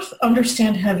know earth,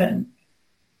 understand heaven.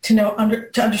 To know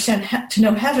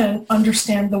heaven,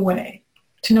 understand the way.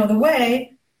 To know the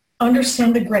way,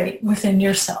 understand the great within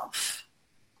yourself.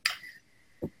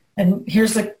 And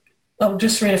I'll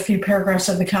just read a few paragraphs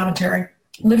of the commentary.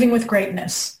 Living with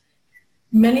greatness.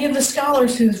 Many of the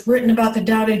scholars who've written about the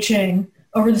Tao Te Ching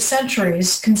over the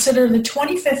centuries consider the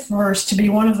 25th verse to be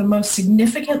one of the most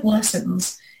significant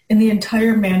lessons in the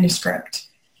entire manuscript.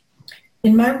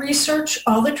 In my research,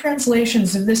 all the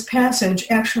translations of this passage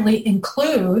actually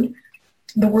include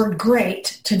the word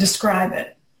great to describe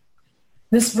it.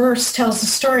 This verse tells the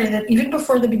story that even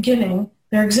before the beginning,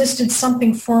 there existed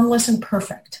something formless and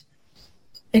perfect.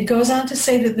 It goes on to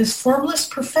say that this formless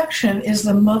perfection is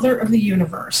the mother of the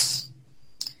universe.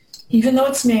 Even though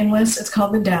it's nameless, it's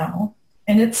called the Tao,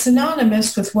 and it's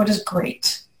synonymous with what is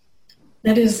great.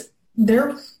 That is,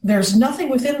 there's nothing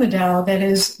within the Tao that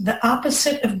is the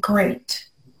opposite of great.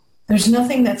 There's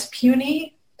nothing that's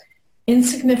puny,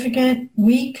 insignificant,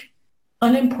 weak,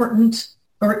 unimportant,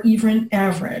 or even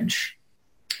average.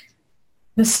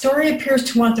 The story appears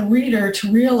to want the reader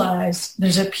to realize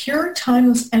there's a pure,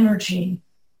 timeless energy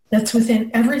that's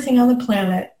within everything on the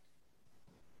planet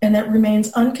and that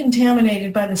remains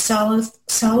uncontaminated by the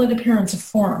solid appearance of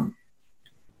form.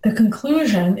 The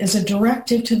conclusion is a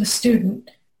directive to the student,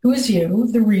 who is you,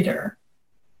 the reader.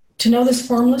 To know this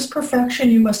formless perfection,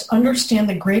 you must understand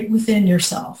the great within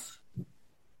yourself.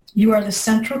 You are the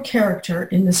central character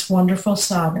in this wonderful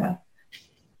saga.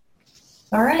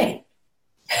 All right.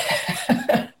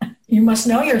 You must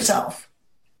know yourself.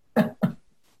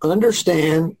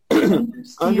 Understand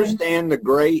the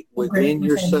great within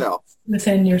yourself.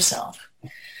 Within yourself.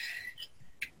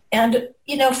 And,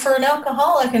 for an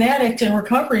alcoholic, an addict in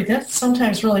recovery, that's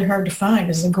sometimes really hard to find,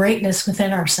 is the greatness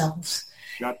within ourselves.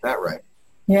 Got that right.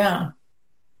 Yeah.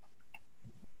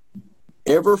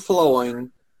 Ever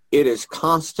flowing, it is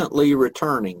constantly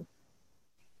returning.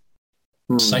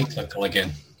 Cyclical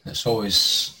again. It's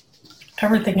always...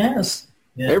 Everything is.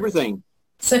 Yeah. Everything.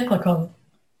 Cyclical.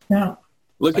 Yeah.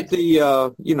 Look at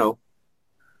the,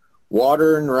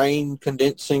 water and rain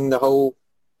condensing the whole...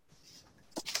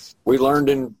 We learned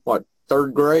in,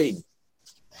 third grade?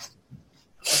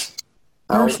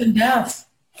 Birth and death.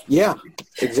 Yeah,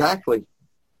 exactly.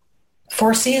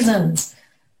 4 seasons.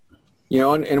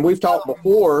 And we've talked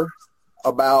before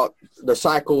about the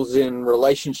cycles in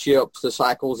relationships, the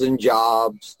cycles in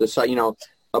jobs,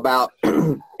 about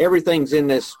everything's in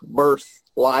this birth,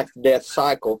 life, death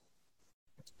cycle.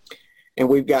 And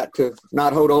we've got to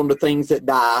not hold on to things that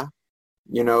die,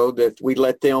 that we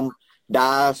let them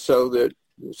die so that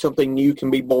something new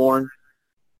can be born.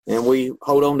 And we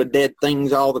hold on to dead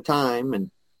things all the time and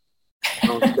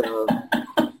don't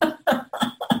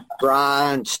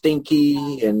dry and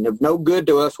stinky and of no good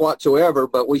to us whatsoever,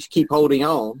 but we keep holding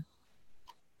on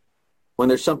when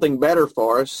there's something better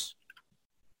for us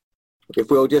if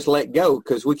we'll just let go,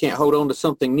 because we can't hold on to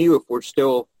something new if we're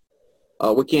still,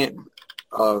 we can't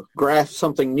grasp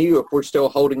something new if we're still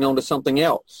holding on to something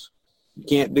else. You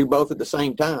can't do both at the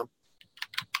same time.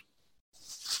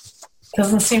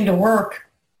 Doesn't seem to work.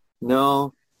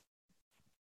 No.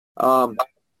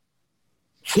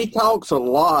 He talks a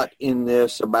lot in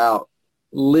this about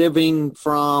living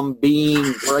from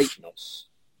being greatness.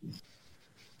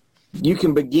 You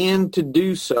can begin to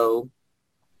do so,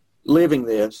 living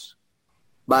this,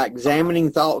 by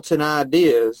examining thoughts and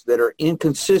ideas that are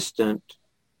inconsistent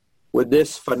with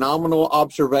this phenomenal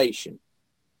observation.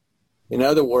 In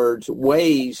other words,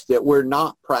 ways that we're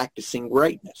not practicing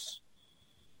greatness.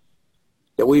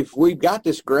 That we've got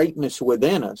this greatness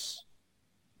within us.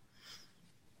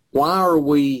 Why are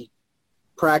we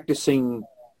practicing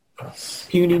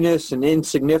puniness and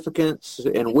insignificance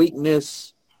and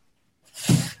weakness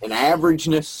and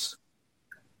averageness,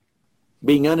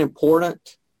 being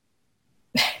unimportant,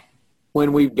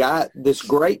 when we've got this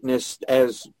greatness,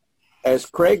 as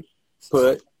Craig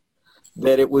put,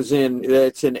 that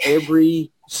it's in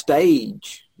every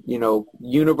stage,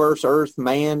 universe, earth,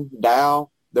 man, Tao,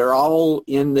 they're all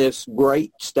in this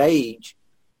great stage.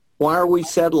 Why are we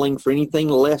settling for anything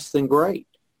less than great?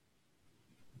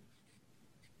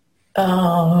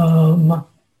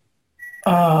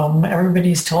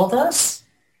 Everybody's told us.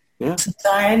 Yeah.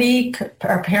 Society,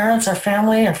 our parents, our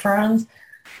family, our friends.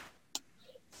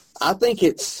 I think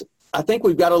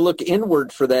we've got to look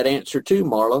inward for that answer too,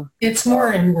 Marla. It's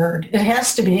more inward. It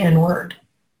has to be inward.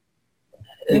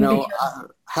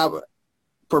 For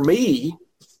me,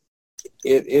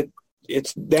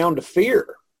 it's down to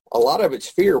fear. A lot of it's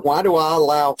fear. Why do I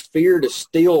allow fear to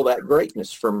steal that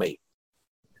greatness from me?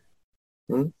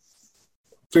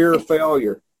 Fear of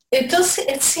failure.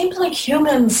 It seems like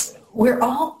humans, we're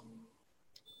all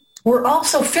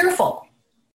so fearful.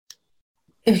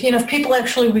 If people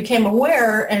actually became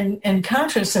aware and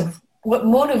conscious of what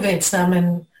motivates them,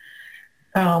 and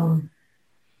I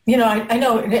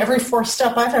know every fourth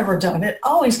step I've ever done, it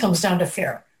always comes down to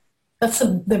fear. That's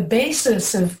the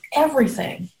basis of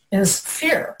everything is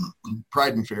fear.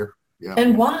 Pride and fear. Yeah.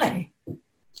 And why?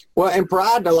 Well, and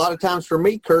pride a lot of times for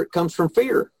me, Kurt, comes from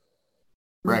fear.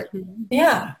 Right.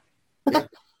 Yeah.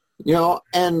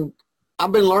 And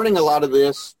I've been learning a lot of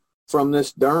this from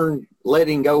this darn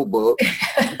letting go book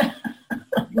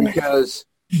because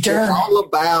it's all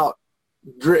about,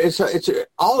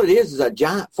 all it is a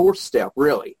giant fourth step,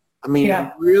 really. I mean,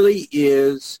 It really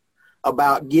is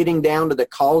about getting down to the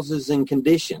causes and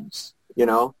conditions,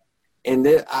 And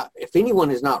if anyone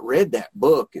has not read that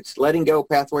book, it's Letting Go,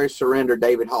 Pathway of Surrender,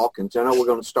 David Hawkins. I know we're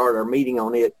going to start our meeting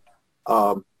on it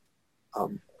a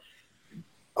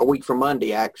week from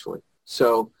Monday, actually.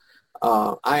 So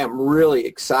I am really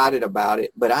excited about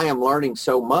it, but I am learning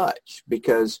so much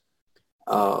because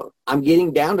I'm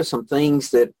getting down to some things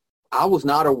that I was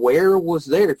not aware was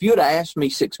there. If you had asked me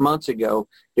 6 months ago,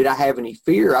 did I have any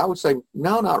fear? I would say,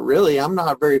 no, not really. I'm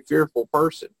not a very fearful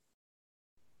person.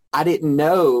 I didn't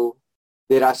know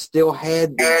that I still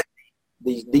had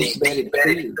these deep-bedded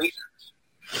fears.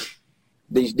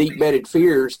 These deep-bedded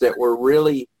fears that were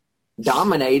really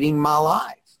dominating my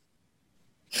life.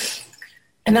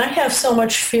 And I have so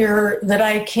much fear that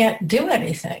I can't do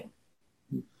anything.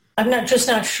 I'm not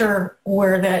sure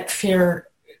where that fear,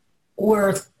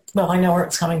 I know where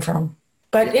it's coming from.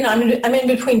 But, I'm in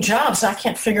between jobs. And I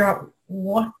can't figure out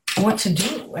what to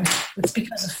do. And it's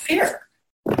because of fear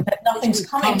that nothing's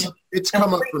coming to me. It's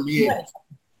come up for me.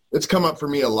 It's come up for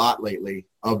me a lot lately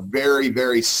of very,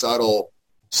 very subtle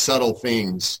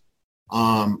things.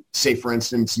 Say, for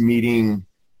instance, meeting,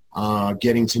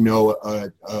 getting to know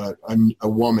a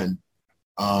woman,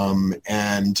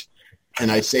 and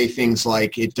I say things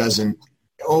like it doesn't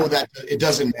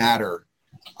matter,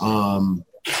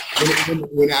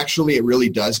 when actually it really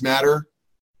does matter.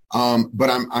 But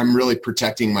I'm really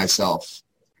protecting myself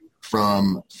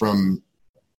from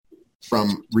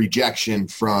rejection,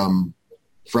 from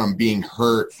being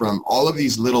hurt, from all of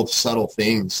these little subtle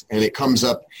things, and it comes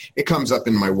up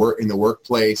in my work, in the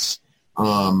workplace.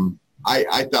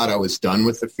 I thought I was done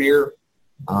with the fear.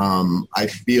 I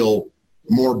feel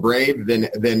more brave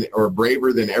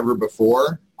braver than ever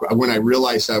before when I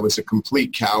realized I was a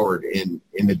complete coward in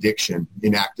addiction,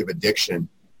 in active addiction,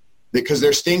 because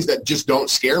there's things that just don't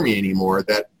scare me anymore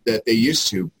that they used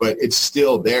to, but it's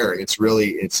still there.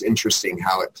 It's interesting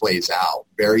how it plays out.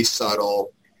 Very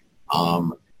subtle.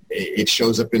 It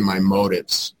shows up in my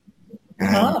motives.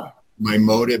 And my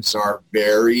motives are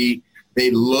very They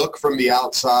look from the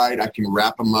outside, I can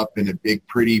wrap them up in a big,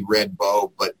 pretty red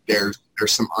bow, but there's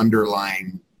some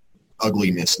underlying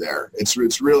ugliness there.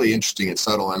 It's really interesting and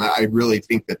subtle, and I really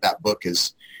think that book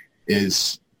is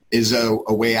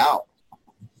a way out.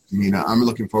 I mean, I'm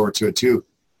looking forward to it too.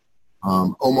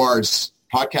 Omar's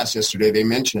podcast yesterday, they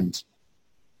mentioned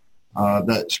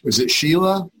that, was it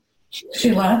Sheila?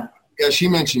 Sheila. Yeah, she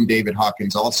mentioned David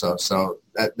Hawkins also. So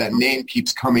that name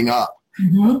keeps coming up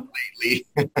lately.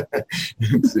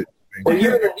 Well,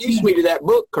 you introduced me to that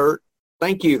book, Kurt.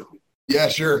 Thank you. Yeah,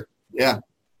 sure. Yeah.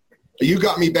 You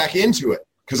got me back into it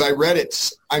because I read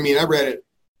it. I mean, I read it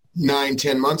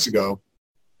 9-10 months ago,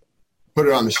 put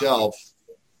it on the shelf,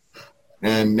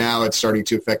 and now it's starting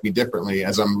to affect me differently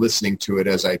as I'm listening to it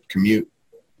as I commute,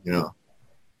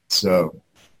 So.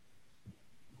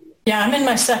 Yeah, I'm in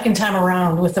my second time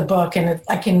around with the book, and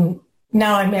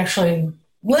I'm actually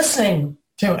listening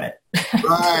to it.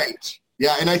 Right.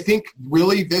 Yeah, and I think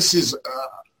really this is,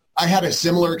 I had a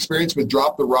similar experience with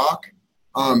Drop the Rock,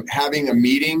 having a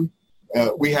meeting.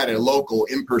 We had a local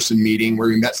in-person meeting where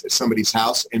we met at somebody's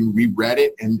house, and we read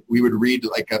it, and we would read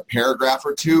like a paragraph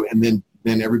or two, and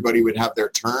then everybody would have their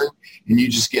turn, and you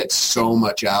just get so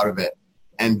much out of it.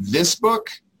 And this book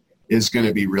is going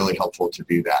to be really helpful to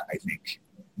do that, I think.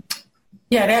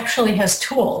 Yeah, it actually has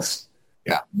tools.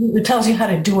 Yeah. It tells you how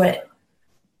to do it.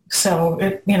 So,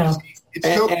 It's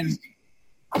so easy.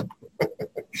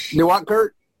 You know what,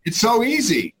 Kurt? It's so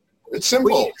easy. It's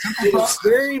simple. It's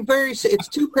very, very, it's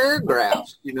 2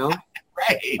 paragraphs,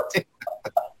 Right.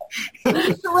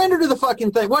 Just surrender to the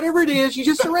fucking thing. Whatever it is, you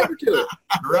just surrender to it.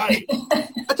 Right.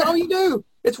 That's all you do.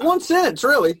 It's 1 sentence,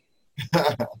 really.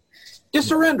 Just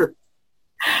surrender.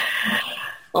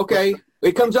 Okay.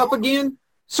 It comes up again.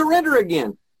 Surrender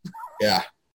again. Yeah.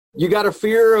 You got a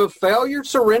fear of failure?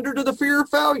 Surrender to the fear of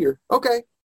failure. Okay.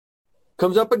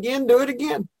 Comes up again, do it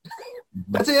again.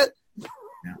 That's it.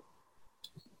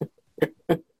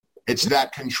 Yeah. It's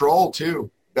that control too.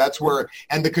 That's where,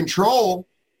 and the control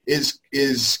is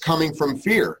coming from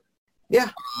fear. Yeah.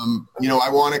 I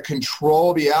want to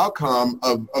control the outcome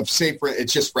of say,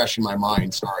 it's just fresh in my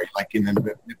mind. Sorry. Like in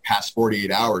the past 48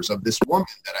 hours of this woman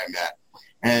that I met.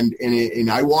 And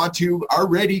I want to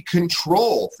already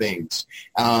control things,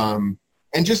 and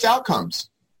just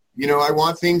outcomes. I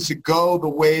want things to go the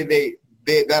way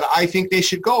that I think they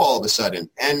should go all of a sudden.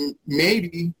 And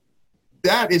maybe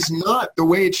that is not the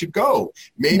way it should go.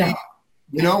 Maybe,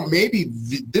 maybe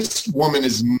this woman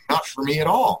is not for me at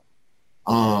all.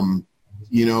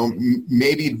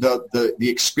 Maybe the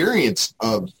experience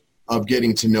of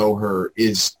getting to know her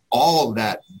is all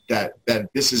that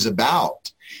this is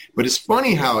about. But it's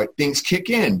funny how things kick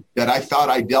in that I thought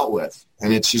I dealt with.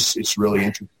 And it's really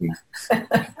interesting.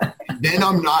 Then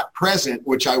I'm not present,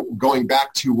 going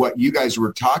back to what you guys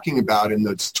were talking about in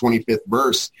the 25th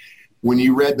verse, when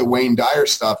you read the Wayne Dyer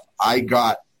stuff, I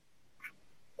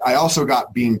also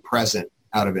got being present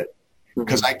out of it,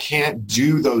 because I can't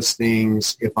do those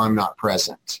things if I'm not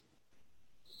present.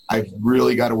 I've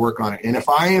really got to work on it. And if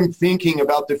I am thinking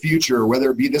about the future,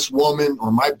 whether it be this woman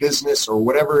or my business or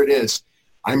whatever it is,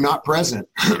 I'm not present.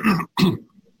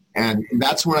 And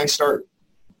that's when I start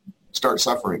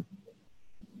suffering.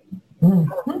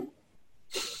 Mm-hmm.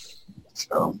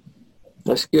 So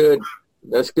that's good.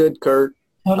 That's good, Kurt.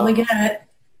 Totally get it.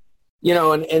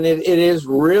 And it is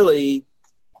really,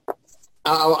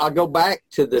 I'll go back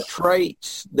to the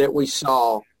traits that we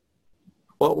saw.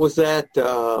 What was that?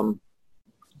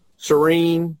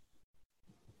 Serene,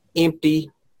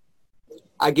 empty.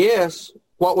 I guess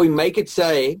what we make it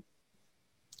say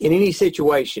in any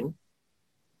situation,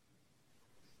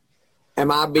 am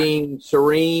I being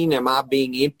serene? Am I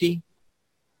being empty?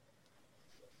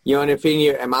 And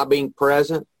am I being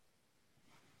present?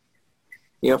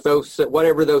 If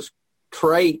whatever those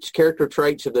character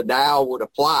traits of the Tao would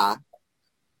apply,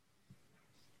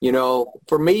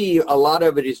 for me, a lot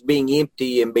of it is being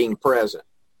empty and being present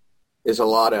is a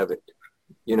lot of it,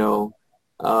 and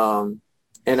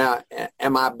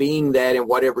am I being that in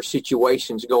whatever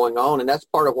situation's going on? And that's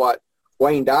part of what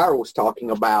Wayne Dyer was talking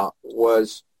about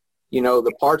was,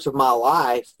 the parts of my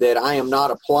life that I am not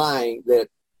applying, that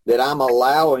I'm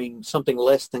allowing something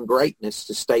less than greatness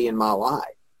to stay in my life.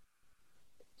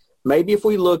 Maybe if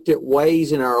we looked at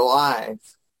ways in our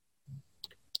life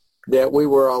that we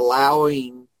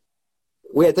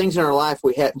had things in our life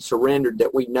we hadn't surrendered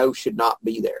that we know should not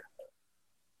be there.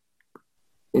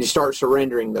 And you start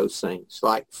surrendering those things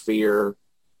like fear,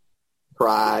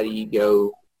 pride,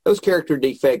 ego, those character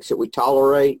defects that we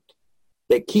tolerate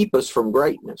that keep us from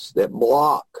greatness, that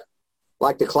block,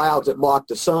 like the clouds that block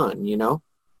the sun,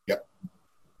 Yep.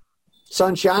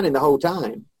 Sun shining the whole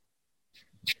time.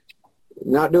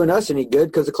 Not doing us any good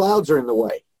because the clouds are in the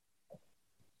way.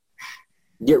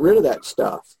 Get rid of that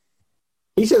stuff.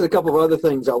 He says a couple of other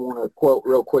things I want to quote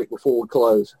real quick before we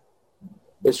close.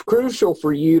 It's crucial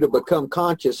for you to become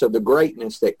conscious of the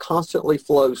greatness that constantly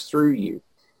flows through you.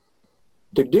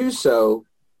 To do so,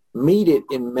 meet it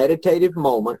in meditative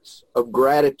moments of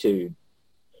gratitude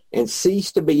and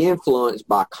cease to be influenced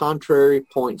by contrary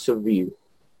points of view.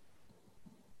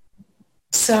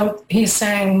 So he's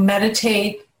saying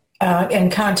meditate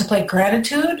and contemplate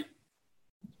gratitude?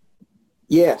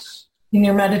 Yes. In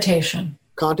your meditation.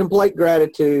 Contemplate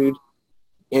gratitude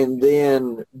and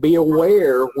then be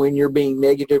aware when you're being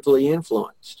negatively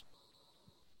influenced.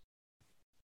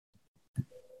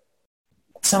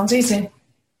 Sounds easy.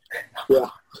 Yeah.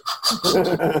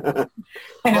 I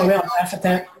know we all laugh at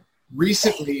that.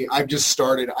 Recently, I've just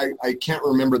started, I can't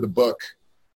remember the book.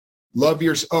 Love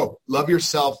yourself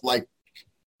like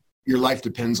your life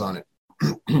depends on it.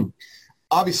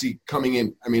 Obviously, coming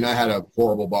in, I mean, I had a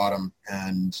horrible bottom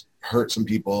and hurt some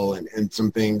people and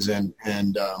some things. And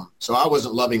so I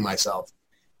wasn't loving myself.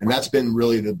 And that's been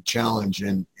really the challenge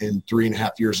in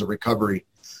 3.5 years of recovery.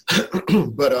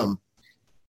 But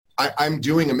I'm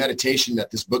doing a meditation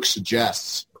that this book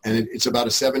suggests. And it's about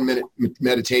a 7-minute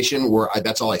meditation where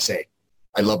that's all I say.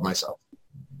 I love myself.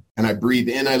 And I breathe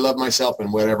in, I love myself,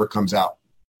 and whatever comes out,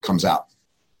 comes out.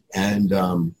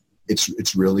 And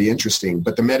it's really interesting.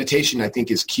 But the meditation, I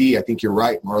think, is key. I think you're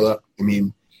right, Marla. I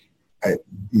mean,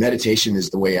 meditation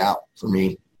is the way out for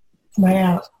me. Way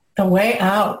out. The way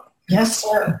out. Yes,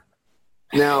 sir.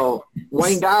 Now,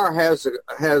 Wayne Dyer has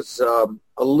a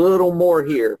little more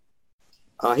here.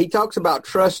 He talks about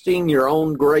trusting your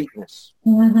own greatness.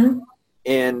 Mm-hmm.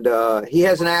 And he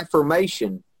has an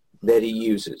affirmation that he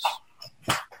uses.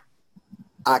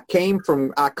 I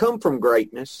come from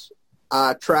greatness.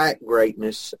 I attract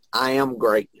greatness. I am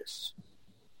greatness.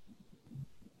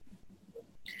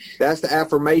 That's the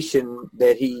affirmation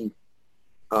that he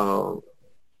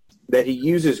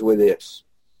uses with this.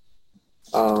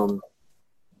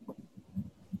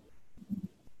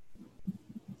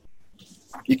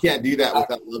 You can't do that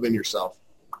without loving yourself.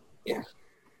 Yeah.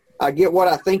 I get what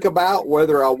I think about,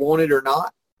 whether I want it or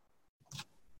not.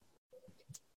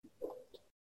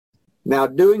 Now,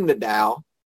 doing the Tao,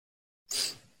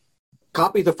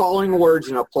 copy the following words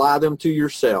and apply them to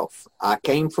yourself. I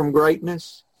came from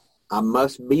greatness. I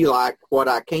must be like what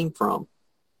I came from.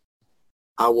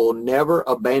 I will never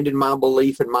abandon my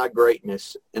belief in my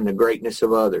greatness and the greatness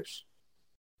of others.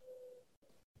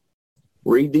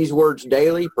 Read these words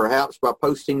daily, perhaps by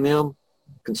posting them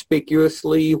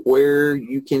conspicuously where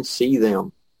you can see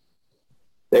them.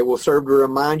 They will serve to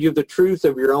remind you of the truth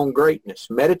of your own greatness.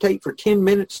 Meditate for 10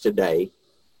 minutes today,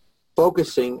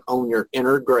 focusing on your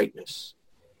inner greatness.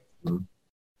 I'll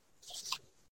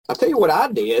tell you what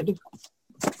I did.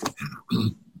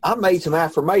 I made some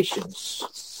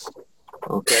affirmations.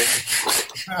 Okay.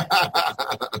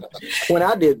 When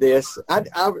I did this,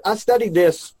 I studied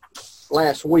this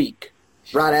last week,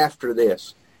 right after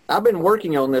this. I've been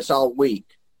working on this all week.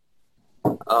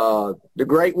 The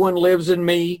great one lives in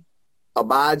me,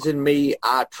 abides in me.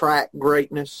 I attract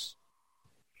greatness.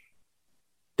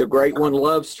 The great one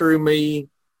loves through me.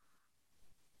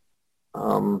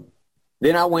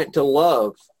 Then I went to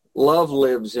love. Love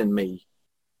lives in me.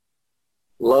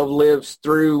 Love lives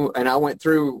through, and I went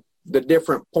through the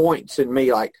different points in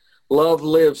me, like love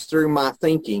lives through my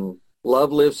thinking.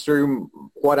 Love lives through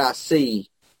what I see,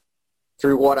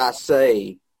 through what I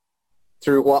say,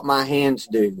 through what my hands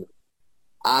do.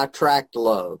 I attract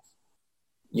love.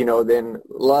 You know, then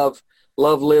love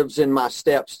lives in my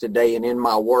steps today and in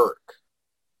my work.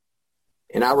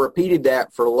 And I repeated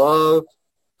that for love,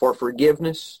 for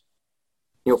forgiveness.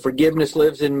 You know, forgiveness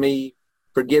lives in me.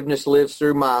 Forgiveness lives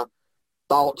through my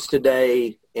thoughts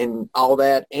today and all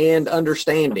that. And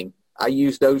understanding. I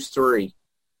use those three.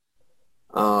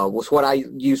 Was what I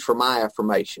used for my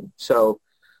affirmation. So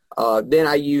then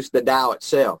I used the Tao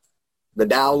itself. The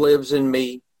Tao lives in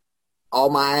me. All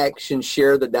my actions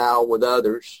share the Tao with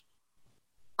others.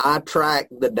 I track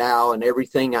the Tao in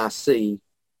everything I see.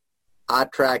 I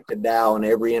track the Tao in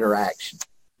every interaction.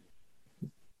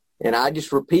 And I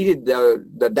just repeated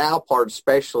the Tao part,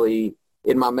 especially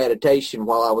in my meditation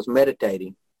while I was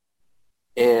meditating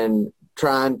and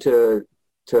trying to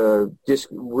just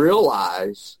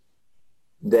realize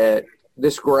that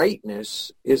this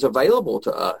greatness is available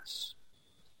to us.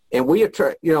 And we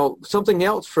attract, you know, something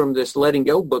else from this Letting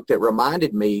Go book that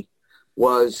reminded me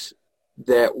was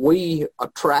that we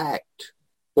attract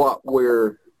what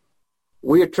we're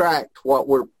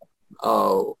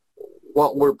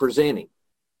presenting.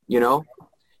 You know,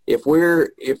 if we're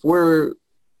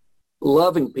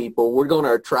loving people, we're going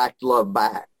to attract love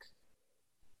back.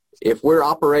 If we're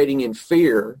operating in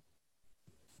fear,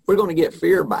 we're going to get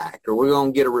fear back, or we're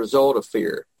going to get a result of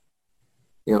fear.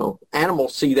 You know,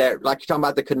 animals see that, like you're talking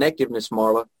about the connectiveness,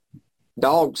 Marla.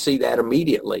 Dogs see that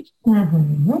immediately.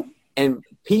 Mm-hmm. And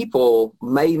people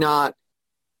may not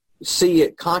see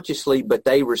it consciously, but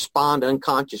they respond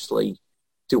unconsciously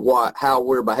to how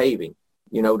we're behaving,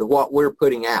 you know, to what we're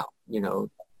putting out, you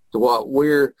know, to what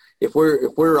if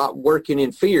we're working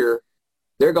in fear,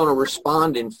 they're going to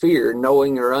respond in fear,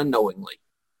 knowing or unknowingly.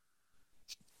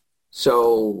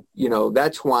 So, you know,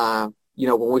 that's why, you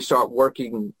know, when we start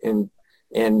working and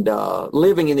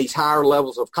living in these higher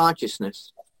levels of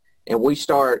consciousness, and we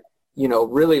start, you know,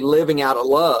 really living out of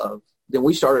love, then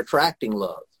we start attracting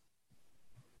love.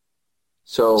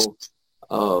 So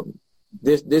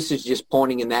this is just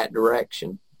pointing in that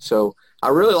direction. So I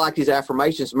really like these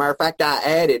affirmations. As a matter of fact,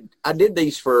 I did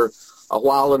these for a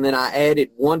while, and then I added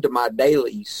one to my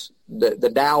dailies.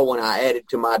 The Tao one I added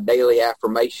to my daily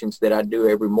affirmations that I do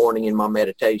every morning in my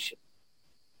meditation.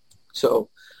 So,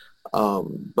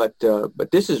 but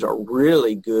this is a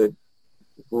really good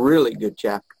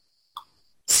chapter.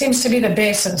 Seems to be the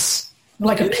basis,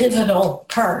 like a pivotal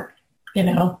part, you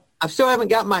know. I still haven't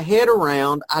got my head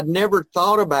around. I'd never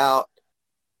thought about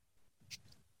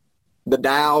the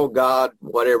Tao, God,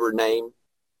 whatever name,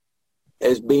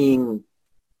 as being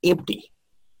empty.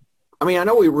 I mean, I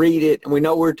know we read it and we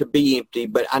know we're to be empty,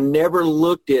 but I never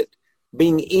looked at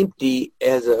being empty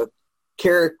as a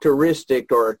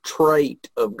characteristic or a trait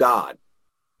of God.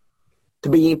 To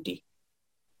be empty.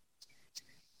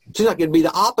 It's not going to be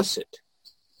the opposite.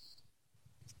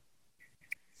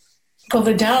 Well,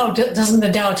 doesn't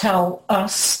the Tao tell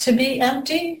us to be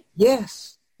empty?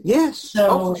 Yes.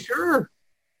 So, for sure.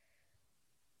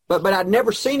 But I'd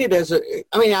never seen it as it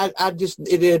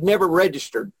had never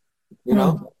registered, you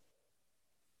know?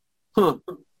 Huh.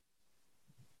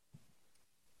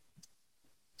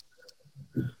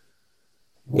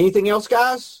 Anything else,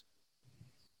 guys?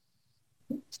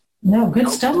 No, good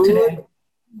stuff today.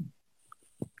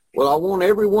 Well, I want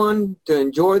everyone to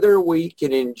enjoy their week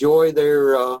and enjoy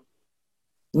their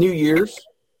New Year's.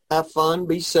 Have fun.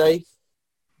 Be safe.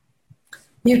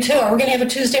 You too. Are we going to have a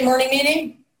Tuesday morning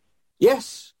meeting?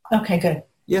 Yes. Okay, good.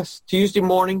 Yes, Tuesday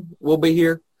morning we'll be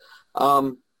here.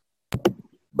 But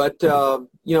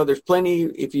you know, there's plenty.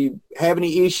 If you have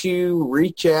any issue,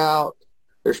 reach out.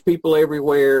 There's people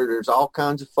everywhere. There's all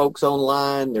kinds of folks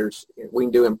online. We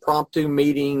can do impromptu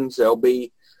meetings. There'll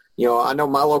be, you know, I know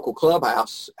my local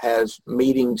clubhouse has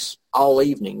meetings all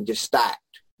evening, just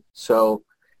stacked. So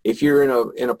if you're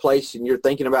in a place and you're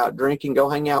thinking about drinking, go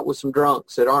hang out with some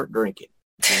drunks that aren't drinking.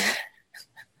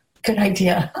 Good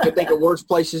idea. I think of worse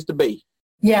places to be.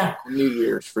 Yeah. New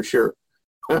Year's for sure.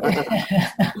 But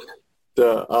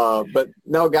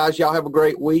no, guys, y'all have a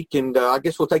great week, and I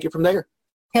guess we'll take it from there.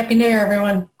 Happy New Year,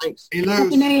 everyone. Thanks.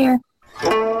 Happy New Year.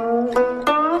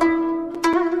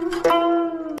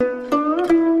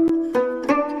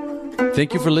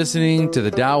 Thank you for listening to the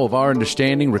Tao of Our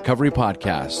Understanding Recovery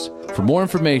Podcast. For more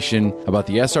information about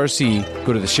the SRC,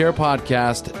 go to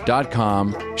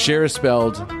thesharepodcast.com. Share is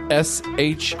spelled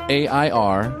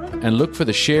SHAIR, and look for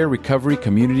the Share Recovery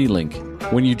Community link.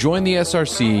 When you join the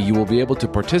SRC, you will be able to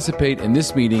participate in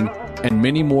this meeting and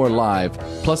many more live,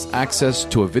 plus access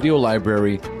to a video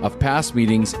library of past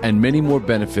meetings and many more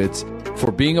benefits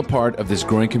for being a part of this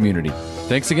growing community.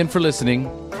 Thanks again for listening,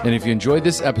 and if you enjoyed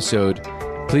this episode,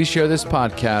 please share this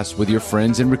podcast with your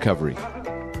friends in recovery.